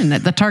walk in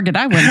at the Target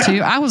I went to,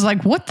 I was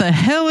like, what the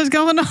hell is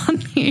going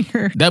on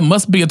here? That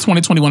must be a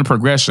 2021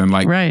 progression.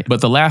 Like, right. But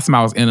the last time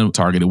I was in a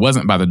Target, it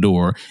wasn't by the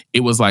door.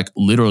 It was like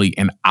literally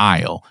an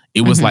aisle.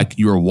 It was like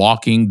you were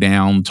walking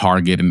down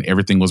Target and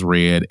everything was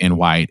red and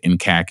white and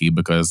khaki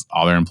because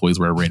all their employees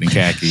wear red and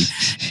khaki.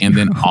 And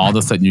then all of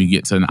a sudden you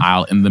get to an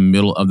aisle in the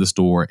middle of the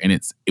store and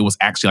it was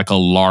actually like a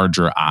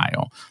larger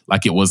aisle.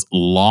 Like it was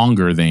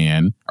longer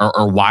than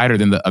or wider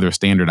than the other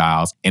standard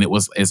aisles. And it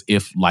was as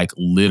if like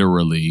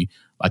literally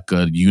like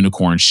a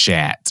unicorn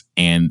shat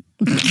and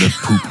the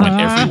poop went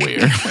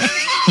everywhere.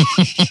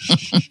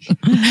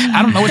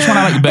 I don't know which one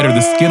I like better,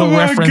 the Skittle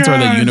reference or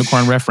the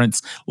unicorn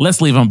reference. Let's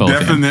leave them both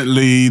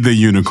Definitely in. The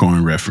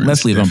unicorn reference.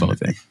 Let's leave them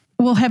both in.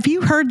 Well, have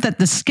you heard that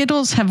the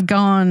Skittles have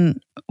gone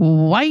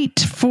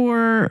white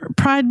for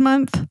Pride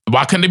Month?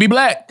 Why couldn't it be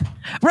black?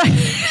 Right.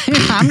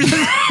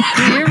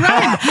 You're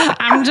right.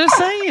 I'm just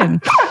saying.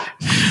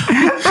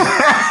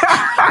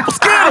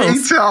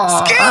 Skittles.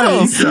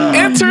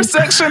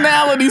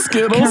 Intersectionality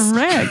Skittles.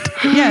 Correct.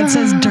 Yeah, it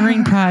says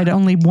during Pride,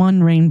 only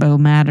one rainbow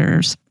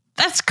matters.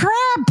 That's crap.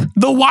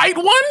 The white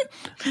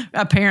one?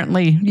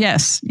 Apparently,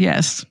 yes.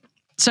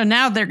 So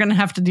now they're going to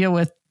have to deal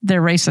with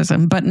their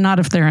racism, but not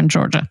if they're in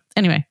Georgia.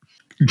 Anyway.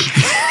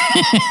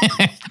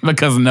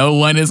 Because no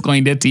one is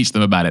going to teach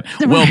them about it.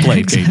 Well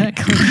played, Katie.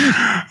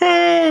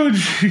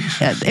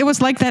 It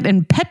was like that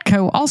in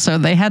Petco also.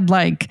 They had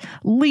like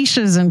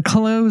leashes and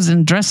clothes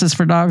and dresses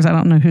for dogs. I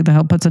don't know who the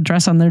hell puts a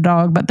dress on their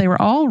dog, but they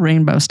were all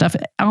rainbow stuff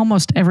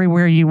almost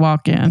everywhere you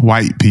walk in.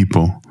 White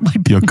people.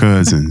 Your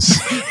cousins.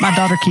 My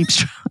daughter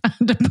keeps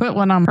trying to put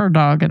one on her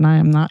dog, and I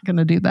am not going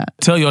to do that.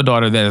 Tell your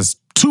daughter that it's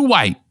too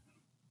white.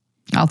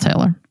 I'll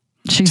tell her.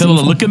 Tell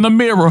her to look in the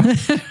mirror.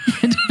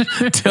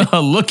 Tell her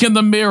look in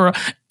the mirror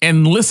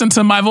and listen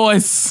to my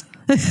voice.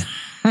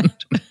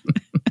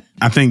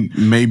 I think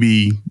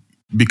maybe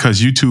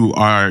because you two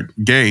are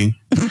gay,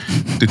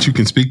 that you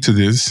can speak to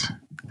this.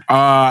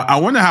 I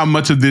wonder how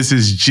much of this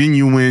is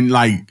genuine,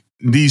 like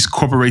these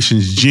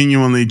corporations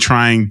genuinely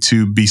trying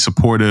to be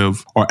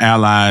supportive or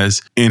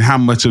allies, and how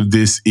much of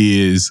this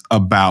is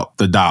about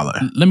the dollar?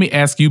 Let me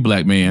ask you,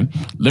 black man.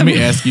 Let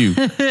me ask you.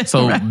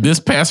 So Right. this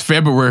past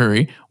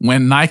February,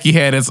 when Nike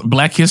had its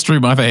Black History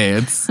Month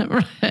ads,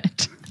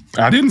 Right.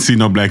 I didn't see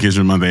no Black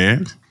History Month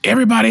ads.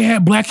 everybody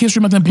had Black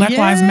History Month and Black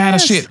Lives Matter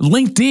Yes. shit.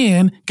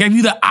 LinkedIn gave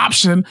you the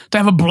option to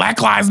have a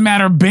Black Lives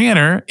Matter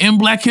banner in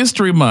Black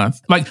History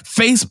Month. Like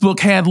Facebook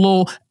had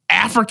little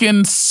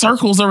African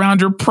circles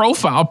around your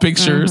profile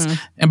pictures.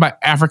 And by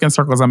African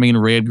circles, I mean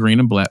red, green,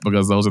 and black,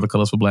 because those are the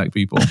colors for black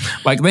people.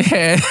 Like they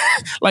had,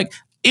 like,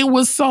 it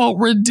was so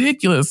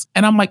ridiculous.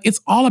 And I'm like,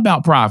 it's all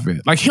about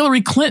profit. Like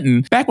Hillary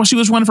Clinton, back when she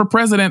was running for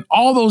president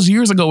all those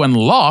years ago and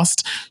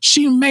lost,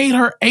 she made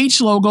her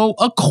H logo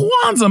a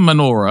Kwanzaa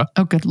menorah.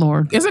 Oh, good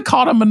Lord. Is it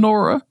called a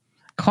menorah?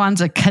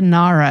 Kwanzaa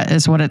Kanara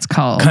is what it's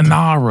called.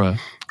 Kanara.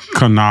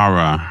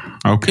 Kanara.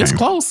 Okay. It's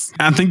close.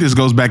 I think this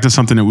goes back to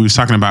something that we was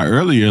talking about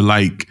earlier.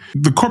 Like,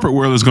 the corporate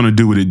world is going to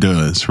do what it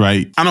does,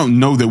 right? I don't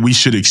know that we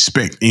should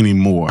expect any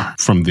more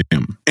from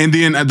them. And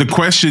then the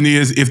question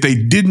is, if they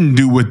didn't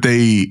do what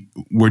they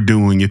were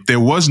doing, if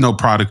there was no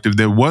product, if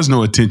there was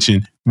no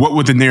attention, what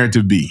would the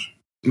narrative be?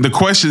 The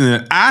question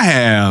that I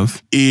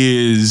have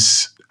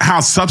is, how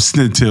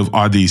substantive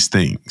are these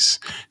things?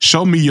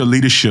 Show me your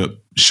leadership.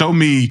 Show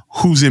me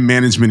who's in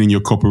management in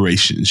your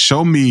corporation.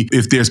 Show me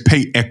if there's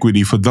pay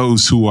equity for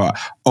those who are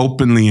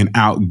openly and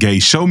out gay.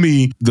 Show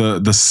me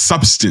the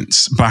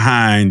substance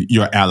behind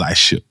your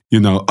allyship. You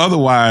know,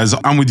 otherwise,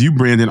 I'm with you,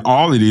 Brandon.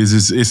 All it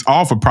is it's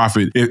all for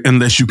profit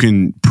unless you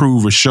can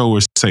prove or show or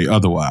say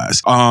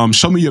otherwise.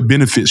 Show me your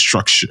benefit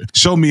structure.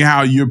 Show me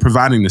how you're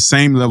providing the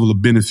same level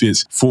of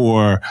benefits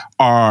for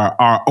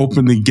our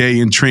openly gay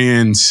and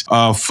trans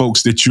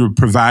folks that you're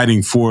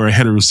providing for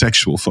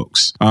heterosexual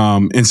folks.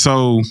 And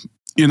so,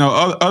 you know,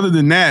 other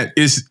than that,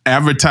 it's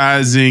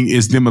advertising,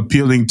 is them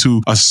appealing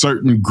to a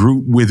certain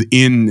group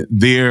within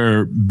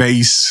their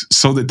base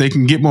so that they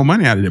can get more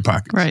money out of their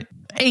pockets. Right.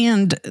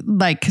 And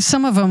like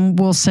some of them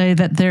will say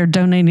that they're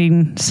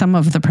donating some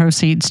of the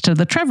proceeds to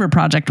the Trevor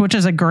Project, which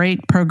is a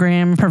great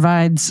program,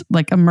 provides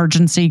like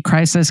emergency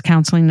crisis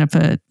counseling if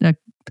a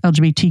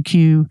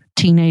LGBTQ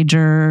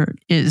teenager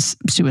is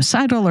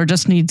suicidal or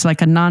just needs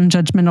like a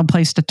non-judgmental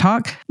place to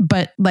talk.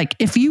 But like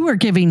if you were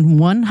giving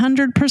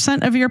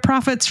 100% of your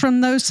profits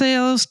from those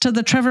sales to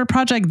the Trevor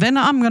Project, then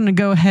I'm going to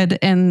go ahead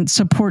and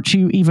support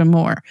you even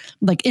more.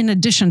 Like in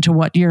addition to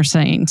what you're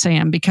saying,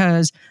 Sam,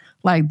 because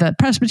like the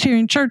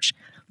Presbyterian Church,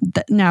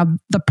 now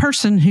the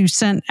person who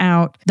sent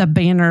out the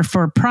banner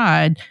for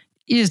Pride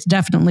is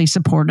definitely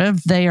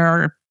supportive. They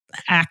are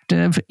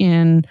active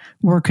in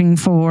working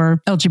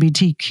for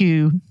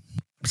LGBTQ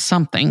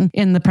something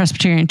in the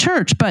Presbyterian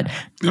Church. But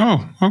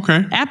oh,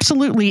 okay.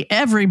 Absolutely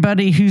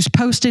everybody who's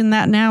posting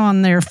that now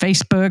on their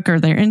Facebook or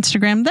their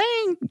Instagram,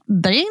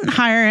 they ain't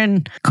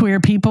hiring queer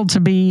people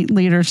to be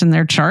leaders in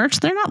their church.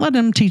 They're not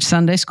letting them teach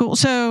Sunday school.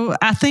 So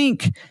I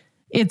think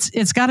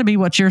it's got to be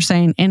what you're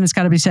saying, and it's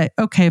got to be say,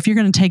 okay, if you're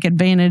going to take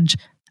advantage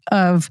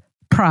of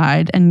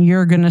Pride and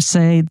you're going to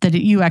say that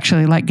you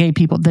actually like gay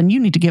people, then you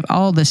need to give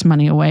all this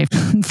money away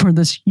for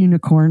this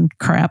unicorn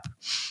crap.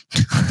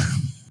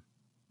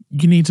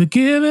 You need to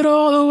give it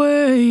all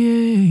away.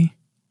 You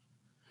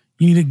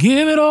need to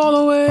give it all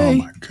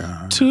away. Oh my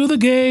God. To the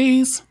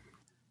gays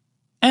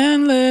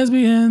and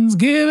lesbians.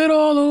 Give it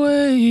all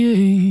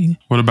away.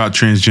 What about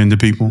transgender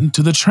people?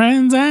 To the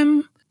trans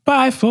and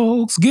bi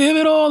folks. Give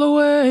it all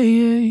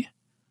away.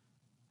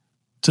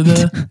 To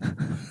the...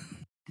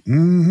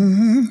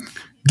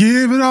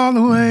 Give it all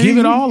away. Give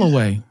it all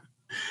away.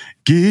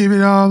 Give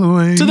it all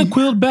away. To the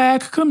quilt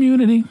back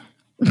community.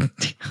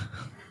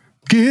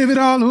 Give it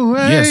all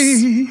away.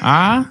 Yes.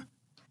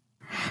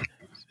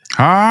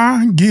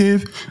 I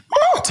give.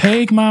 Oh.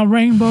 Take my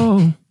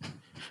rainbow.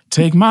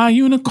 Take my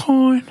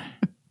unicorn.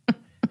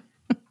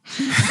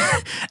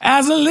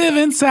 As a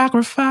living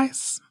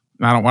sacrifice.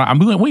 I don't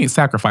want. We ain't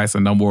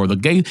sacrificing no more. The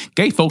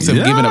gay folks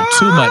have given up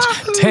too much.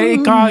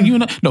 Take our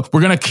No,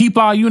 we're gonna keep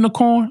our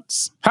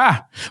unicorns.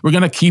 We're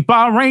gonna keep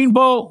our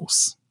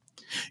rainbows.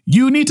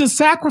 You need to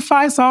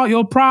sacrifice all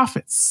your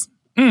profits,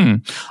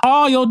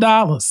 all your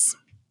dollars,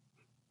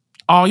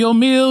 all your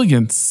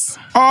millions,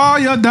 all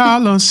your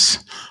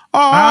dollars,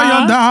 all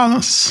your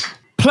dollars.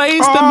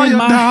 Place them in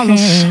my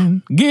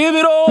hand. Give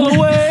it all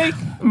away.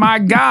 My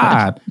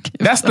God.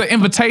 That's the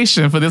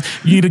invitation for this.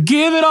 You need to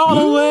give it all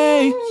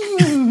away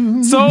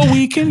so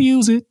we can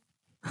use it.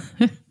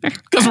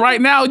 Because right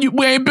now,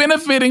 we ain't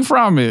benefiting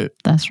from it.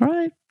 That's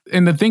right.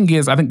 And the thing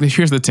is, I think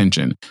here's the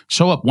tension.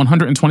 Show up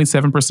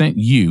 127%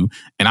 you,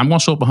 and I'm going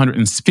to show up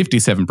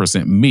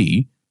 157%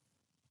 me,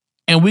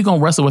 and we're going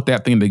to wrestle with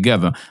that thing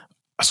together.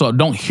 So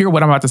don't hear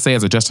what I'm about to say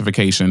as a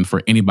justification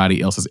for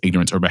anybody else's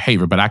ignorance or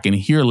behavior, but I can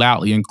hear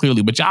loudly and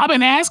clearly, but y'all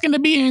been asking to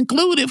be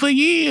included for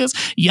years.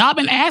 Y'all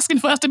been asking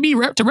for us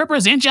to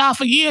represent y'all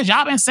for years.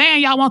 Y'all been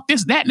saying y'all want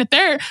this, that, and the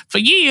third for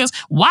years.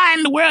 Why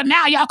in the world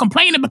now y'all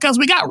complaining because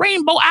we got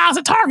rainbow eyes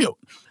at Target?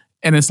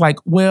 And it's like,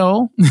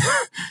 well,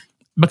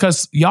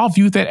 because y'all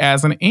view that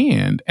as an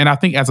end. And I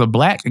think as a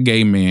black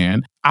gay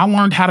man, I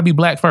learned how to be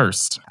black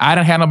first. I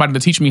didn't have nobody to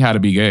teach me how to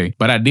be gay,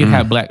 but I did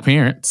have black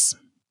parents.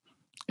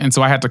 And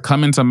so I had to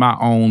come into my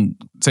own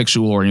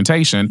sexual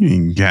orientation. You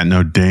ain't got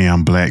no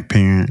damn black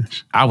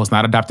parents. I was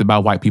not adopted by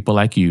white people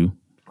like you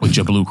with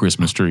your blue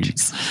Christmas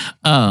trees.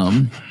 No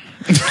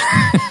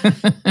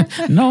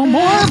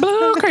more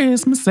blue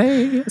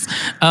Christmases.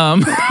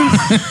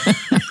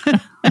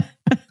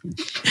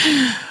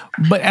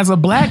 But as a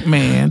black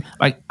man,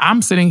 like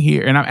I'm sitting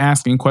here and I'm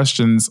asking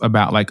questions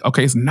about like,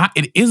 okay,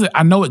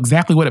 I know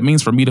exactly what it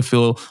means for me to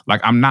feel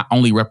like I'm not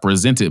only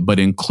represented, but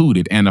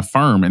included and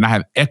affirmed, and I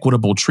have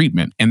equitable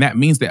treatment. And that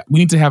means that we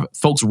need to have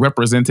folks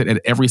represented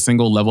at every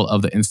single level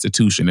of the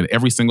institution, at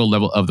every single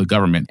level of the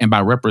government. And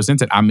by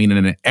represented, I mean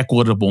in an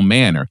equitable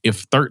manner.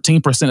 If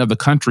 13% of the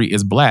country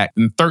is black,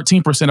 then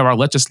 13% of our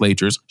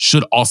legislatures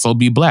should also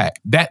be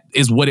black. That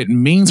is what it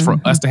means for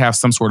us to have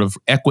some sort of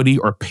equity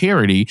or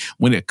parity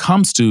when it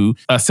comes to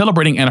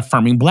celebrating and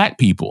affirming black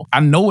people. I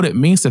know what it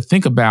means to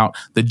think about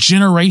the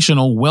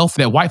generational wealth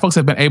that white folks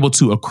have been able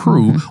to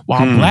accrue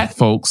while black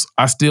folks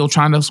are still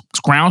trying to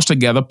scrounge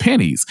together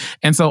pennies.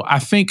 And so I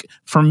think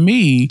for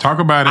me, talk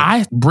about it.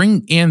 I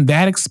bring in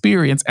that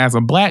experience as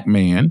a black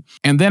man,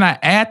 and then I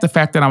add the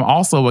fact that I'm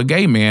also a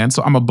gay man.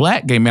 So I'm a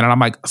black gay man, and I'm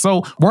like,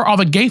 so where are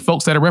the gay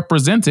folks that are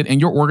represented in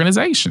your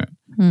organization?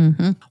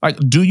 Like,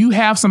 do you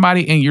have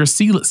somebody in your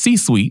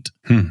C-suite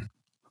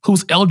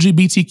who's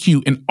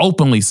LGBTQ and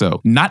openly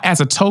so, not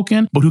as a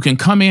token, but who can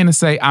come in and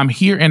say, I'm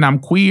here and I'm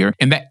queer,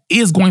 and that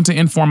is going to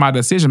inform my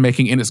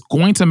decision-making, and it's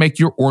going to make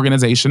your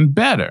organization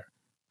better.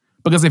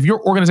 Because if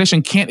your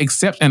organization can't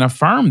accept and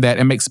affirm that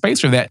and make space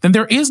for that, then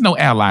there is no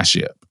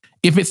allyship.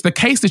 If it's the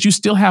case that you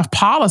still have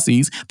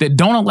policies that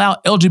don't allow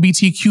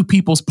LGBTQ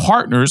people's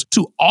partners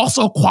to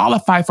also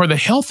qualify for the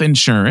health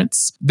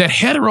insurance that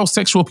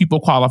heterosexual people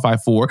qualify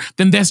for,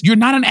 then you're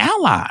not an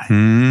ally.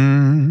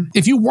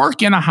 If you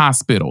work in a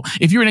hospital,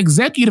 if you're an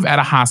executive at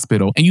a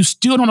hospital and you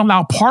still don't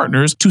allow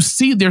partners to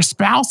see their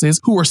spouses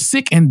who are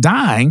sick and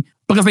dying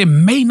because they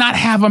may not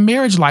have a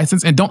marriage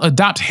license and don't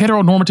adopt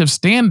heteronormative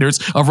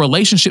standards of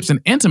relationships and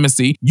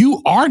intimacy,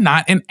 you are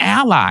not an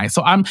ally.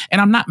 So I'm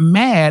not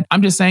mad.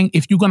 I'm just saying,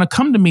 if you're going to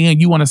come to me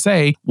and you want to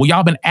say, well,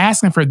 y'all been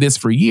asking for this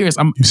for years.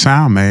 You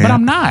sound mad. But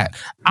I'm not.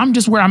 I'm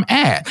just where I'm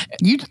at.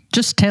 You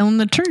just telling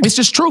the truth. It's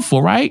just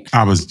truthful, right?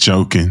 I was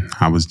joking.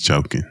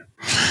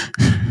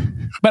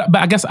 But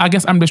I guess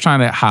I'm just trying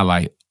to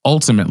highlight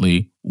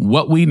ultimately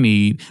what we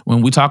need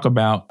when we talk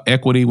about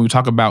equity, when we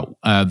talk about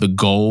the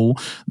goal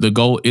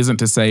isn't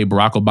to say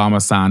Barack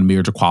Obama signed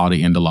marriage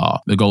equality into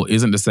law. The goal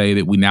isn't to say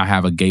that we now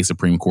have a gay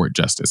Supreme Court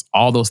justice.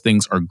 All those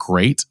things are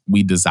great.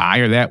 We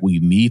desire that. We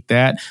need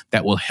that.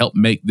 That will help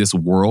make this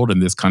world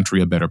and this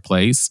country a better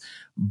place.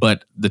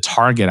 But the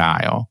target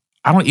aisle,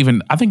 I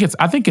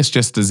think it's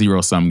just a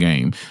zero-sum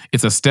game.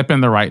 It's a step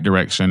in the right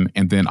direction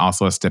and then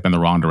also a step in the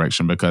wrong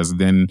direction, because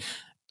then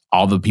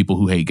all the people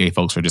who hate gay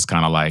folks are just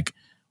kind of like,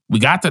 we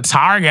got the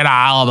target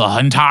aisle the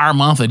entire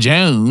month of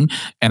June.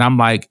 And I'm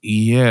like,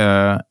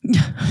 yeah.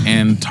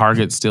 And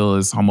Target still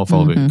is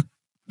homophobic.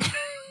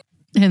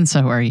 And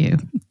so are you,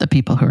 the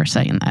people who are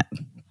saying that.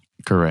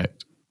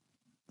 Correct.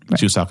 Right.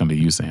 She was talking to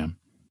you, Sam.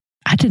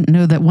 I didn't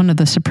know that one of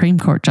the Supreme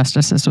Court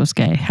justices was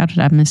gay. How did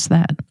I miss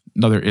that?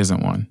 No, there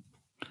isn't one.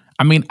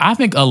 I mean, I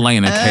think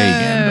Elena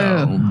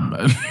Kagan,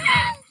 though.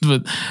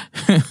 But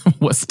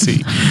what's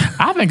tea?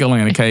 I think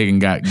Elena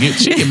Kagan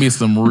she give me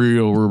some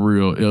real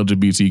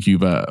LGBTQ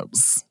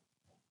vibes.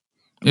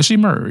 Is she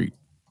married?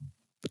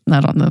 I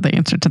don't know the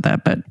answer to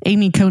that, but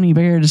Amy Coney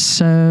Barrett is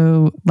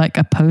so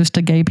opposed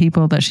to gay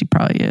people that she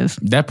probably is.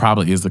 That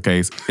probably is the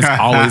case. It's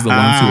always the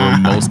ones who are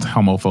most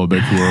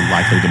homophobic who are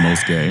likely the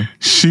most gay.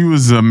 She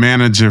was a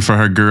manager for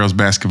her girls'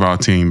 basketball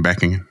team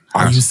back in.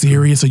 Are you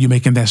serious? Or are you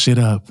making that shit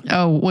up?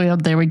 Oh, well,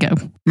 there we go.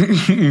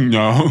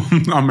 No,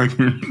 I'm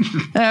making.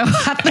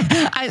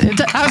 I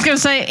was going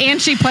to say,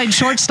 and she played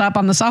shortstop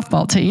on the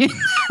softball team.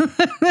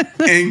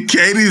 And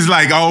Katie's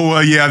like, oh,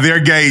 well, yeah,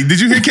 they're gay. Did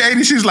you hear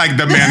Katie? She's like,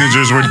 the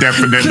managers were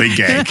definitely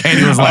gay.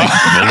 Katie was like,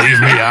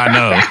 believe me, I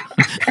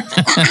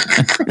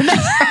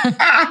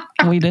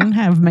know. We didn't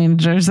have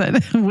managers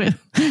with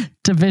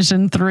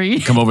Division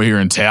III. Come over here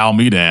and towel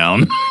me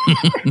down.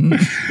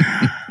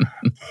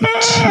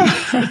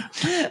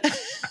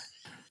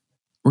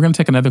 We're going to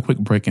take another quick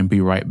break and be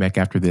right back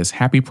after this.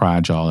 Happy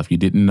Pride, y'all. If you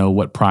didn't know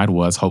what Pride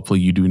was, hopefully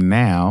you do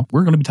now.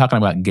 We're going to be talking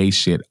about gay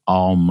shit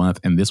all month,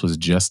 and this was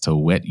just to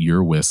wet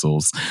your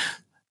whistles.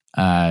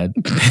 Did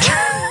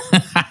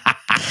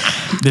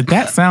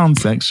that sound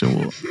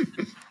sexual?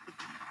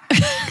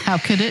 How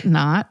could it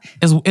not?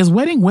 Is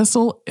wetting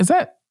whistle, is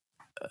that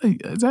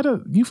a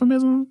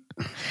euphemism?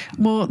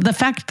 Well, the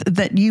fact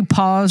that you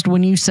paused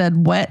when you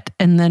said wet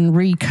and then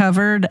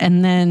recovered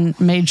and then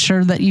made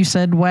sure that you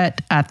said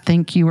wet, I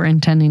think you were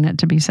intending it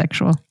to be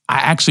sexual. I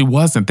actually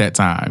wasn't that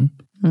time.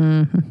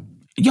 Mm-hmm.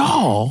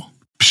 Y'all.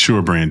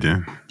 Sure,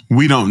 Brandon.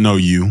 We don't know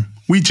you.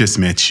 We just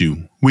met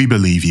you. We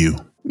believe you.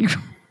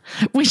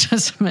 We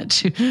just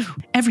met you.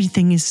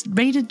 Everything is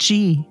rated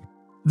G.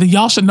 Then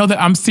y'all should know that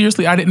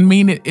I didn't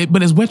mean it,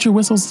 but is wet your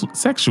whistle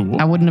sexual?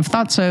 I wouldn't have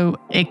thought so,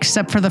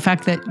 except for the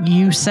fact that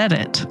you said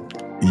it.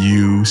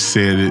 You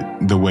said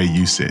it the way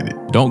you said it.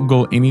 Don't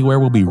go anywhere.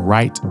 We'll be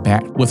right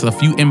back with a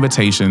few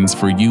invitations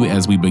for you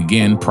as we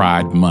begin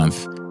Pride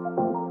Month.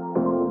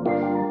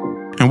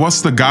 And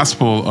what's the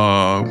gospel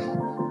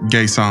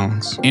gay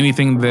songs?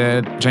 Anything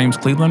that James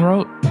Cleveland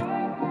wrote?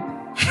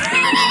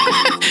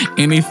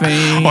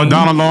 Anything or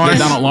Donald Lawrence?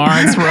 That Donald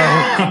Lawrence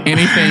wrote?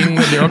 Anything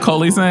that Daryl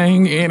Coley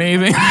sang?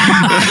 Anything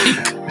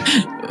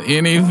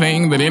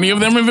anything that any of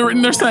them have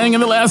written or sang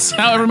in the last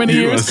however many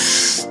years?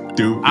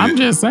 Stupid. I'm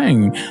just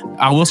saying,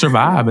 I Will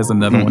Survive is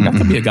another one. That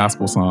could be a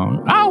gospel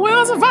song. I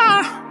will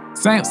survive.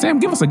 Sam,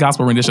 give us a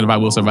gospel rendition of I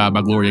Will Survive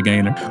by Gloria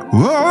Gaynor.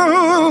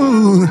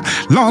 Whoa,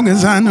 long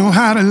as I know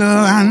how to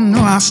love, I know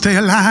I'll stay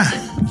alive.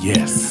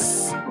 Yes.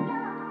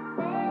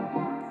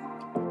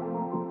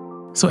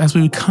 So as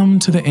we come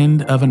to the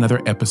end of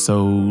another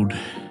episode,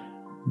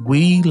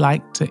 we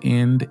like to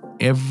end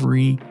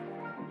every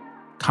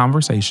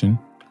conversation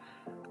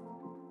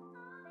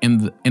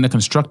in a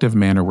constructive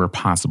manner where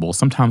possible.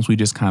 Sometimes we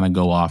just kind of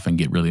go off and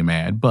get really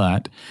mad,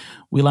 but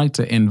we like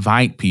to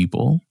invite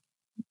people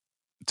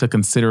to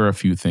consider a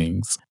few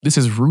things. This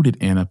is rooted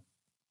in a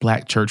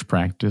Black church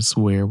practice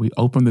where we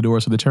open the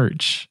doors of the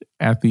church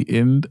at the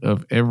end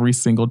of every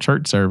single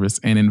church service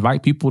and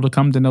invite people to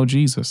come to know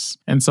Jesus.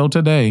 And so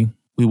today,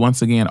 we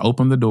once again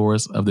open the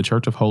doors of the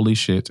Church of Holy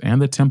Shit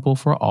and the Temple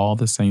for all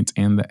the saints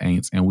and the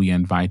ain'ts, and we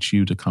invite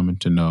you to come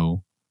and to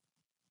know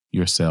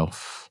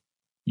yourself,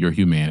 your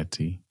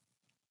humanity,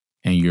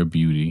 and your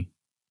beauty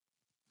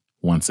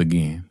once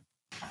again.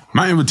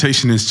 My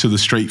invitation is to the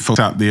straight folks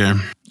out there,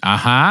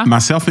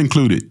 myself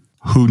included,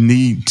 who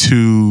need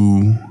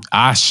to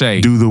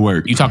do the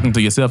work. You talking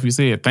to yourself, you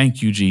said,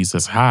 thank you,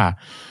 Jesus. Hi.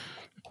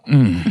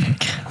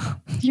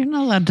 You're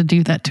not allowed to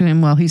do that to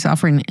him while he's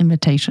offering an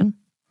invitation.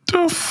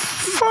 The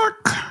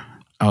fuck?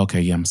 Okay,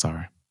 yeah, I'm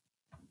sorry.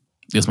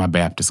 It's my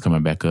Baptist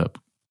coming back up.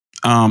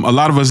 A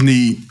lot of us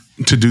need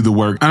to do the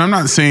work. And I'm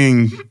not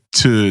saying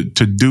to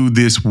do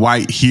this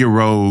white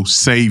hero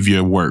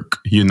savior work,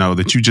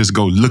 that you just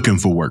go looking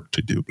for work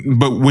to do.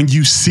 But when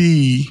you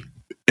see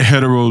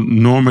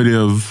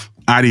heteronormative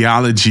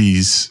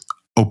ideologies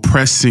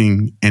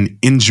oppressing and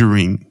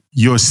injuring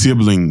your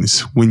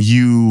siblings, when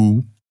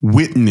you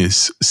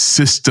witness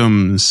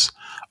systems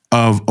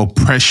of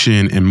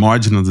oppression and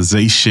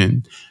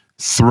marginalization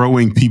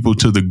throwing people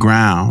to the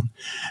ground,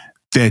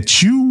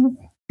 that you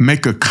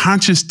make a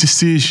conscious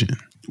decision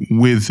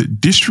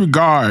with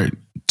disregard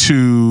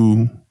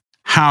to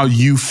how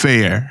you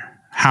fare,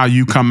 how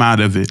you come out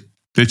of it,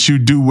 that you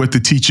do what the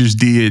teachers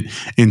did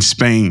in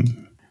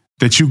Spain,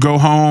 that you go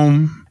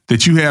home,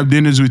 that you have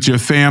dinners with your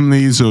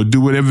families or do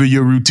whatever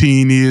your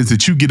routine is,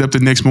 that you get up the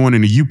next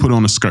morning and you put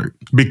on a skirt.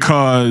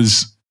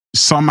 Because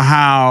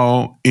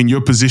somehow in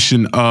your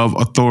position of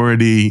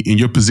authority, in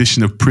your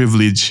position of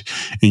privilege,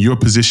 in your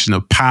position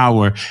of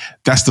power,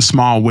 that's the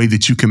small way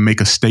that you can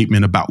make a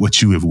statement about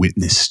what you have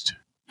witnessed.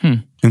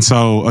 And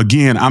so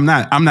again, I'm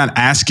not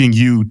asking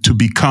you to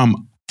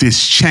become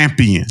this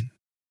champion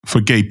for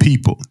gay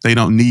people. They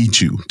don't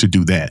need you to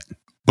do that.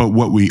 But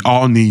what we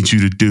all need you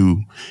to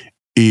do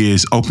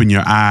is open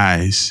your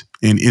eyes,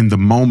 and in the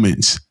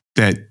moments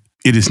that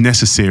it is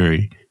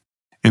necessary,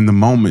 in the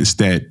moments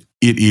that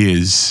it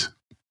is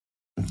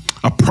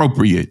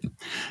appropriate,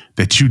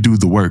 that you do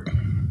the work.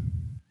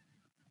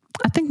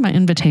 I think my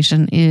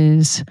invitation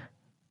is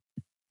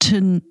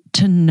to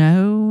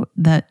know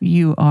that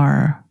you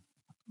are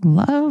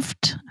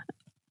loved,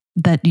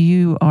 that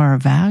you are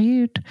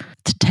valued,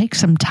 to take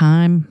some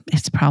time.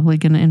 It's probably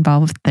going to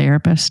involve a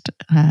therapist.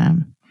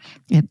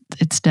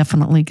 It's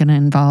definitely going to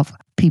involve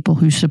people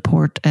who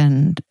support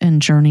and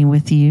journey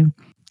with you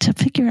to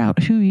figure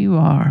out who you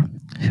are,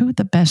 who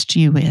the best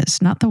you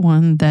is, not the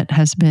one that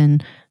has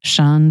been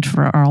shunned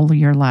for all of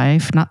your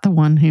life, not the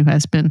one who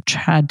has been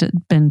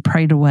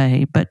prayed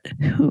away, but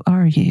who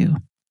are you?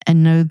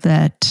 And know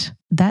that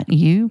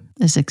you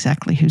is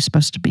exactly who's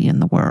supposed to be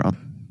in the world.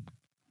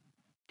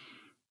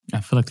 I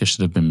feel like there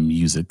should have been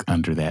music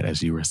under that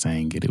as you were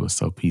saying it. It was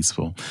so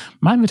peaceful.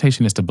 My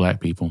invitation is to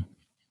Black people.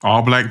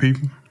 All Black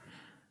people?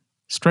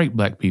 Straight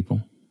Black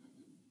people.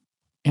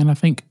 And I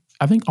think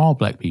all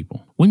Black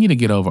people. We need to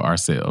get over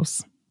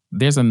ourselves.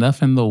 There's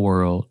enough in the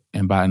world,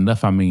 and by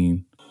enough I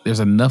mean there's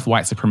enough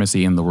white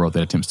supremacy in the world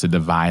that attempts to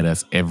divide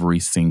us every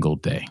single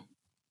day.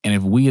 And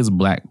if we as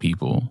Black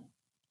people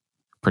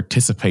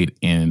participate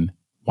in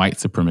white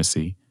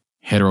supremacy,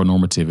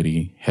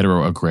 heteronormativity,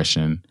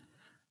 heteroaggression,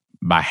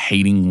 by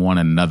hating one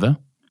another,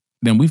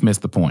 then we've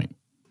missed the point.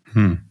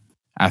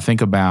 I think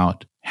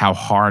about how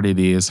hard it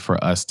is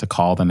for us to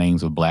call the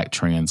names of Black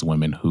trans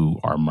women who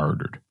are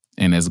murdered.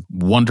 And as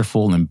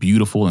wonderful and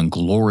beautiful and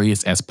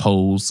glorious as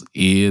Pose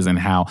is, and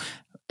how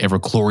ever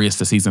glorious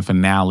the season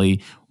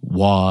finale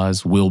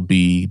will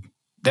be,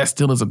 that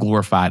still is a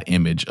glorified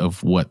image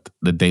of what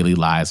the daily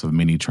lives of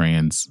many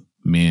trans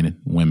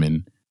men,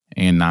 women,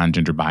 and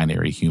non-gender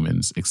binary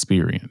humans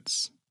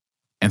experience.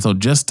 And so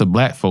just to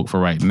Black folk for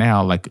right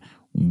now, like,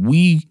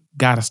 we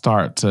got to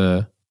start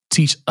to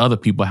teach other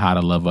people how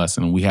to love us,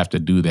 and we have to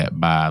do that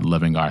by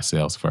loving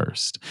ourselves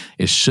first.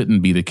 It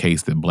shouldn't be the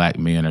case that Black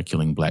men are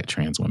killing Black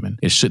trans women.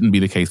 It shouldn't be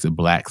the case that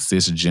Black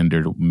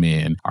cisgendered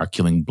men are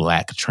killing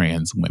Black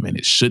trans women.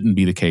 It shouldn't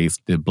be the case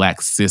that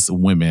Black cis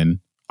women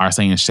are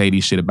saying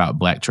shady shit about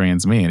Black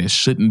trans men. It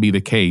shouldn't be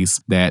the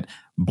case that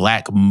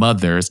Black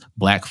mothers,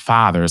 Black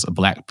fathers,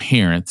 Black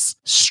parents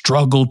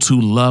struggle to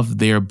love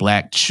their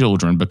Black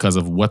children because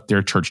of what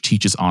their church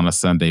teaches on a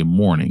Sunday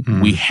morning.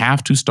 We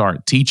have to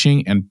start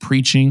teaching and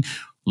preaching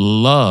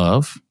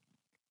love.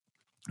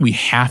 We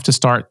have to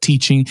start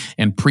teaching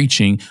and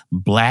preaching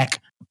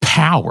Black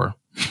power.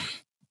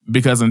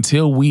 Because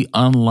until we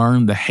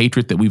unlearn the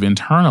hatred that we've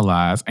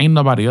internalized, ain't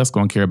nobody else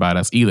going to care about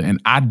us either.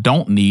 And I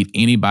don't need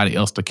anybody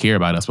else to care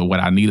about us, but what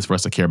I need is for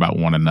us to care about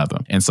one another.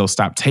 And so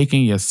stop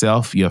taking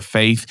yourself, your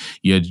faith,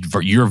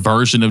 your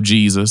version of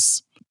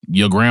Jesus,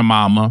 your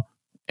grandmama,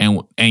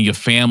 and your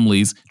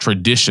family's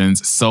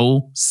traditions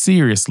so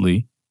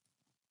seriously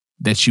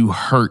that you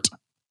hurt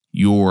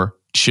your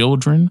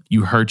children,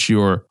 you hurt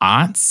your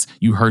aunts,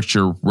 you hurt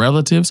your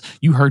relatives,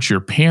 you hurt your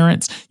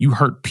parents, you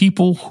hurt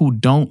people who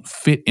don't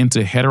fit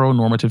into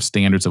heteronormative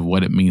standards of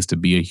what it means to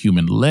be a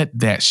human. Let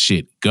that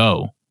shit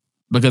go.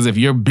 Because if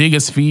your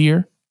biggest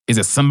fear is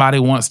that somebody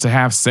wants to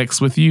have sex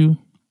with you,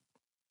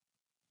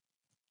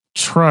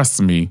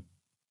 trust me,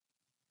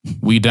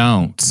 we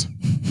don't.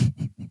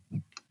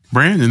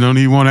 Brandon don't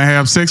even want to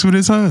have sex with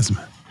his husband.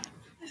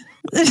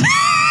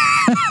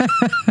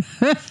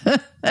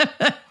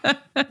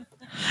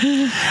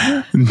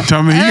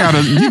 Tell me,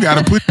 you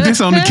gotta put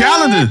this on the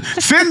calendar.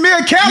 Send me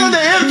a calendar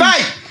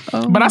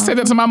invite. But I said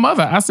that to my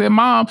mother. I said,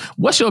 Mom,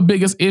 what's your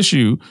biggest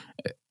issue?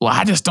 Well,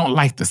 I just don't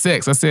like the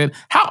sex. I said,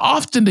 how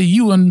often do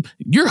you and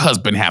your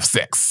husband have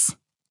sex?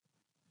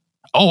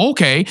 Oh,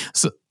 okay.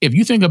 So if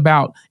you think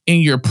about in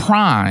your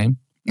prime,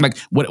 like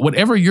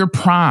whatever your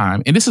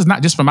prime, and this is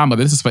not just for my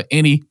mother, this is for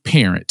any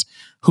parent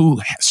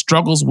who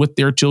struggles with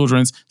their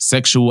children's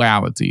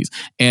sexualities.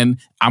 And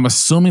I'm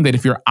assuming that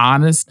if you're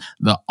honest,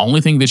 the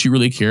only thing that you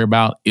really care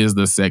about is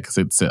the sex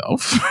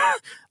itself.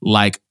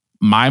 Like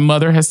my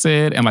mother has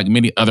said, and like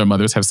many other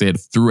mothers have said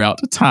throughout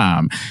the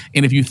time.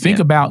 And if you think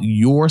about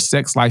your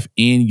sex life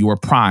in your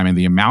prime and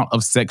the amount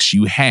of sex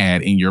you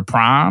had in your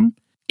prime,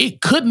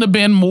 it couldn't have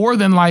been more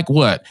than like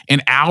what,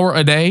 an hour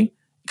a day?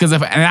 Because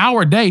if an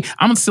hour a day,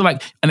 I'm still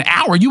like, an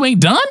hour, you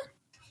ain't done?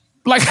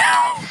 Like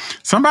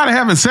somebody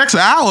having sex an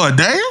hour a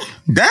day?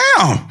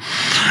 Damn.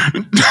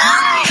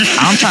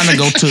 I'm trying to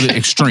go to the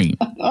extreme.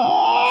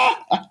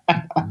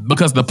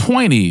 Because the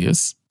point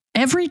is,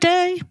 every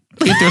day?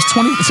 If there's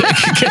 20,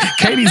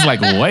 Katie's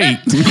like, wait.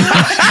 Katie's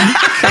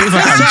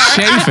like, I'm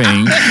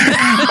chafing.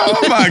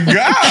 Oh my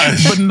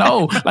gosh. But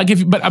no, like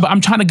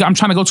I'm trying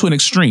to go to an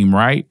extreme,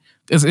 right?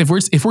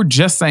 If we're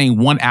just saying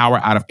 1 hour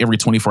out of every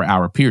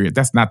 24-hour period,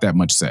 that's not that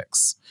much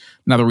sex.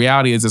 Now, the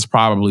reality is it's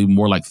probably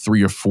more like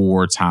 3 or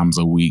 4 times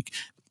a week,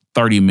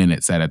 30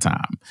 minutes at a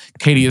time.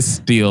 Katie is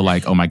still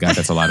like, oh my God,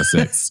 that's a lot of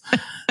sex.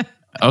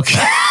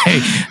 Okay.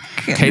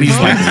 Katie's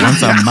like,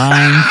 once a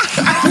month.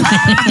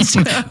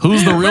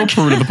 Who's the real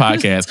prude of the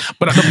podcast?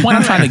 But the point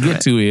I'm trying to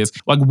get to is,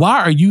 like,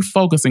 why are you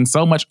focusing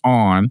so much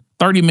on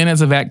 30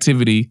 minutes of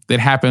activity that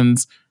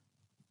happens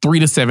 3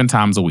 to 7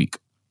 times a week?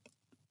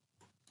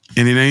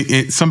 And it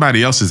ain't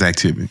somebody else's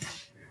activity,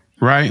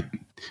 right?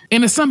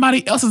 And it's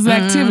somebody else's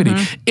activity.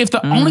 If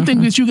the only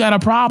thing that you got a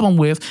problem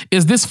with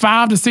is this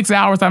 5 to 6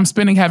 hours I'm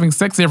spending having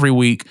sex every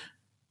week,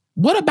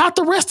 what about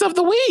the rest of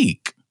the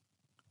week?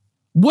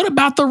 What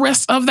about the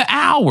rest of the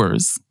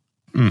hours?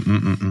 Speak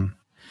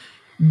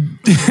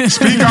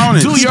on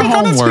it. Do your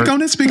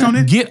homework. Speak on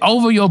it. Get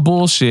over your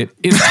bullshit.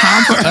 It's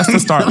time for us to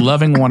start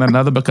loving one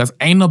another because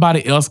ain't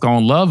nobody else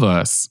gonna love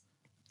us.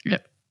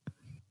 Yep.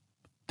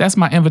 That's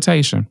my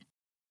invitation.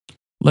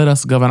 Let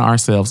us govern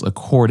ourselves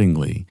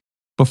accordingly.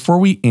 Before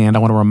we end, I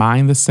want to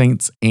remind the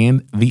saints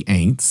and the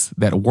ain'ts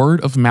that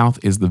word of mouth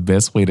is the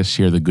best way to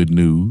share the good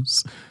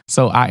news.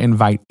 So I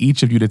invite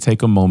each of you to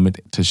take a moment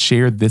to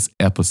share this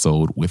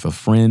episode with a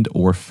friend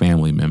or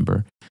family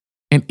member.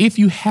 And if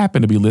you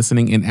happen to be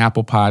listening in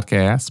Apple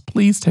Podcasts,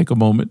 please take a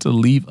moment to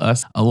leave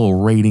us a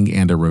little rating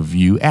and a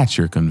review at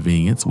your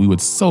convenience. We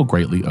would so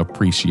greatly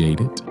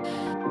appreciate it.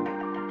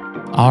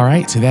 All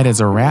right, that is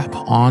a wrap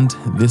on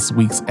this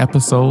week's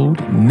episode.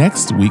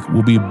 Next week,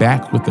 we'll be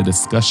back with a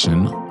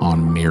discussion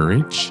on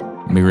marriage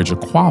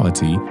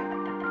equality,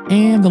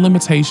 and the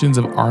limitations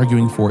of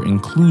arguing for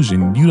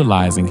inclusion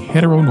utilizing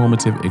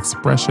heteronormative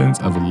expressions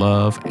of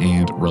love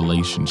and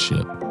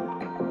relationship.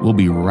 We'll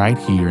be right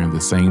here in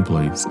the same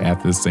place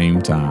at the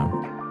same time.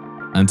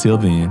 Until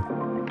then,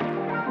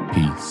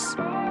 peace.